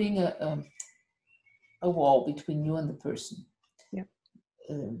 you're putting a wall between you and the person. Yeah.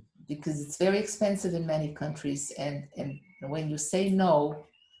 Because it's very expensive in many countries, and when you say no,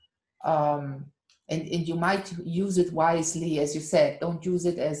 and you might use it wisely, as you said. Don't use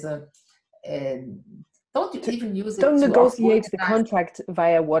it as even use it. Don't negotiate the contract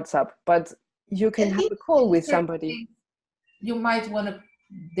via WhatsApp, but you can have a call with somebody. You might want to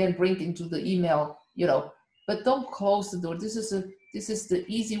then bring into the email, but don't close the door. This is the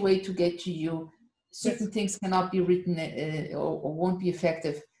easy way to get to you. Certain things cannot be written or won't be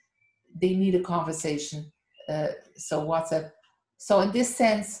effective. They need a conversation. So WhatsApp. So in this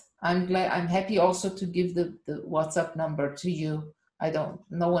sense, I'm happy also to give the WhatsApp number to you.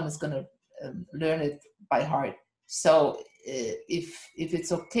 No one is going to learn it by heart. So if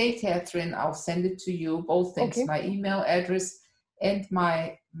it's okay, Kathryn, I'll send it to you, both things, my email address and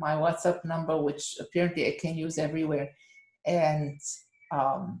my WhatsApp number, which apparently I can use everywhere. And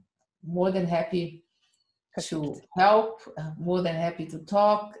more than happy to help, more than happy to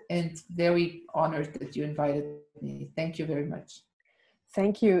talk, and very honored that you invited me. Thank you very much.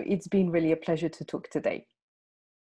 Thank you. It's been really a pleasure to talk today.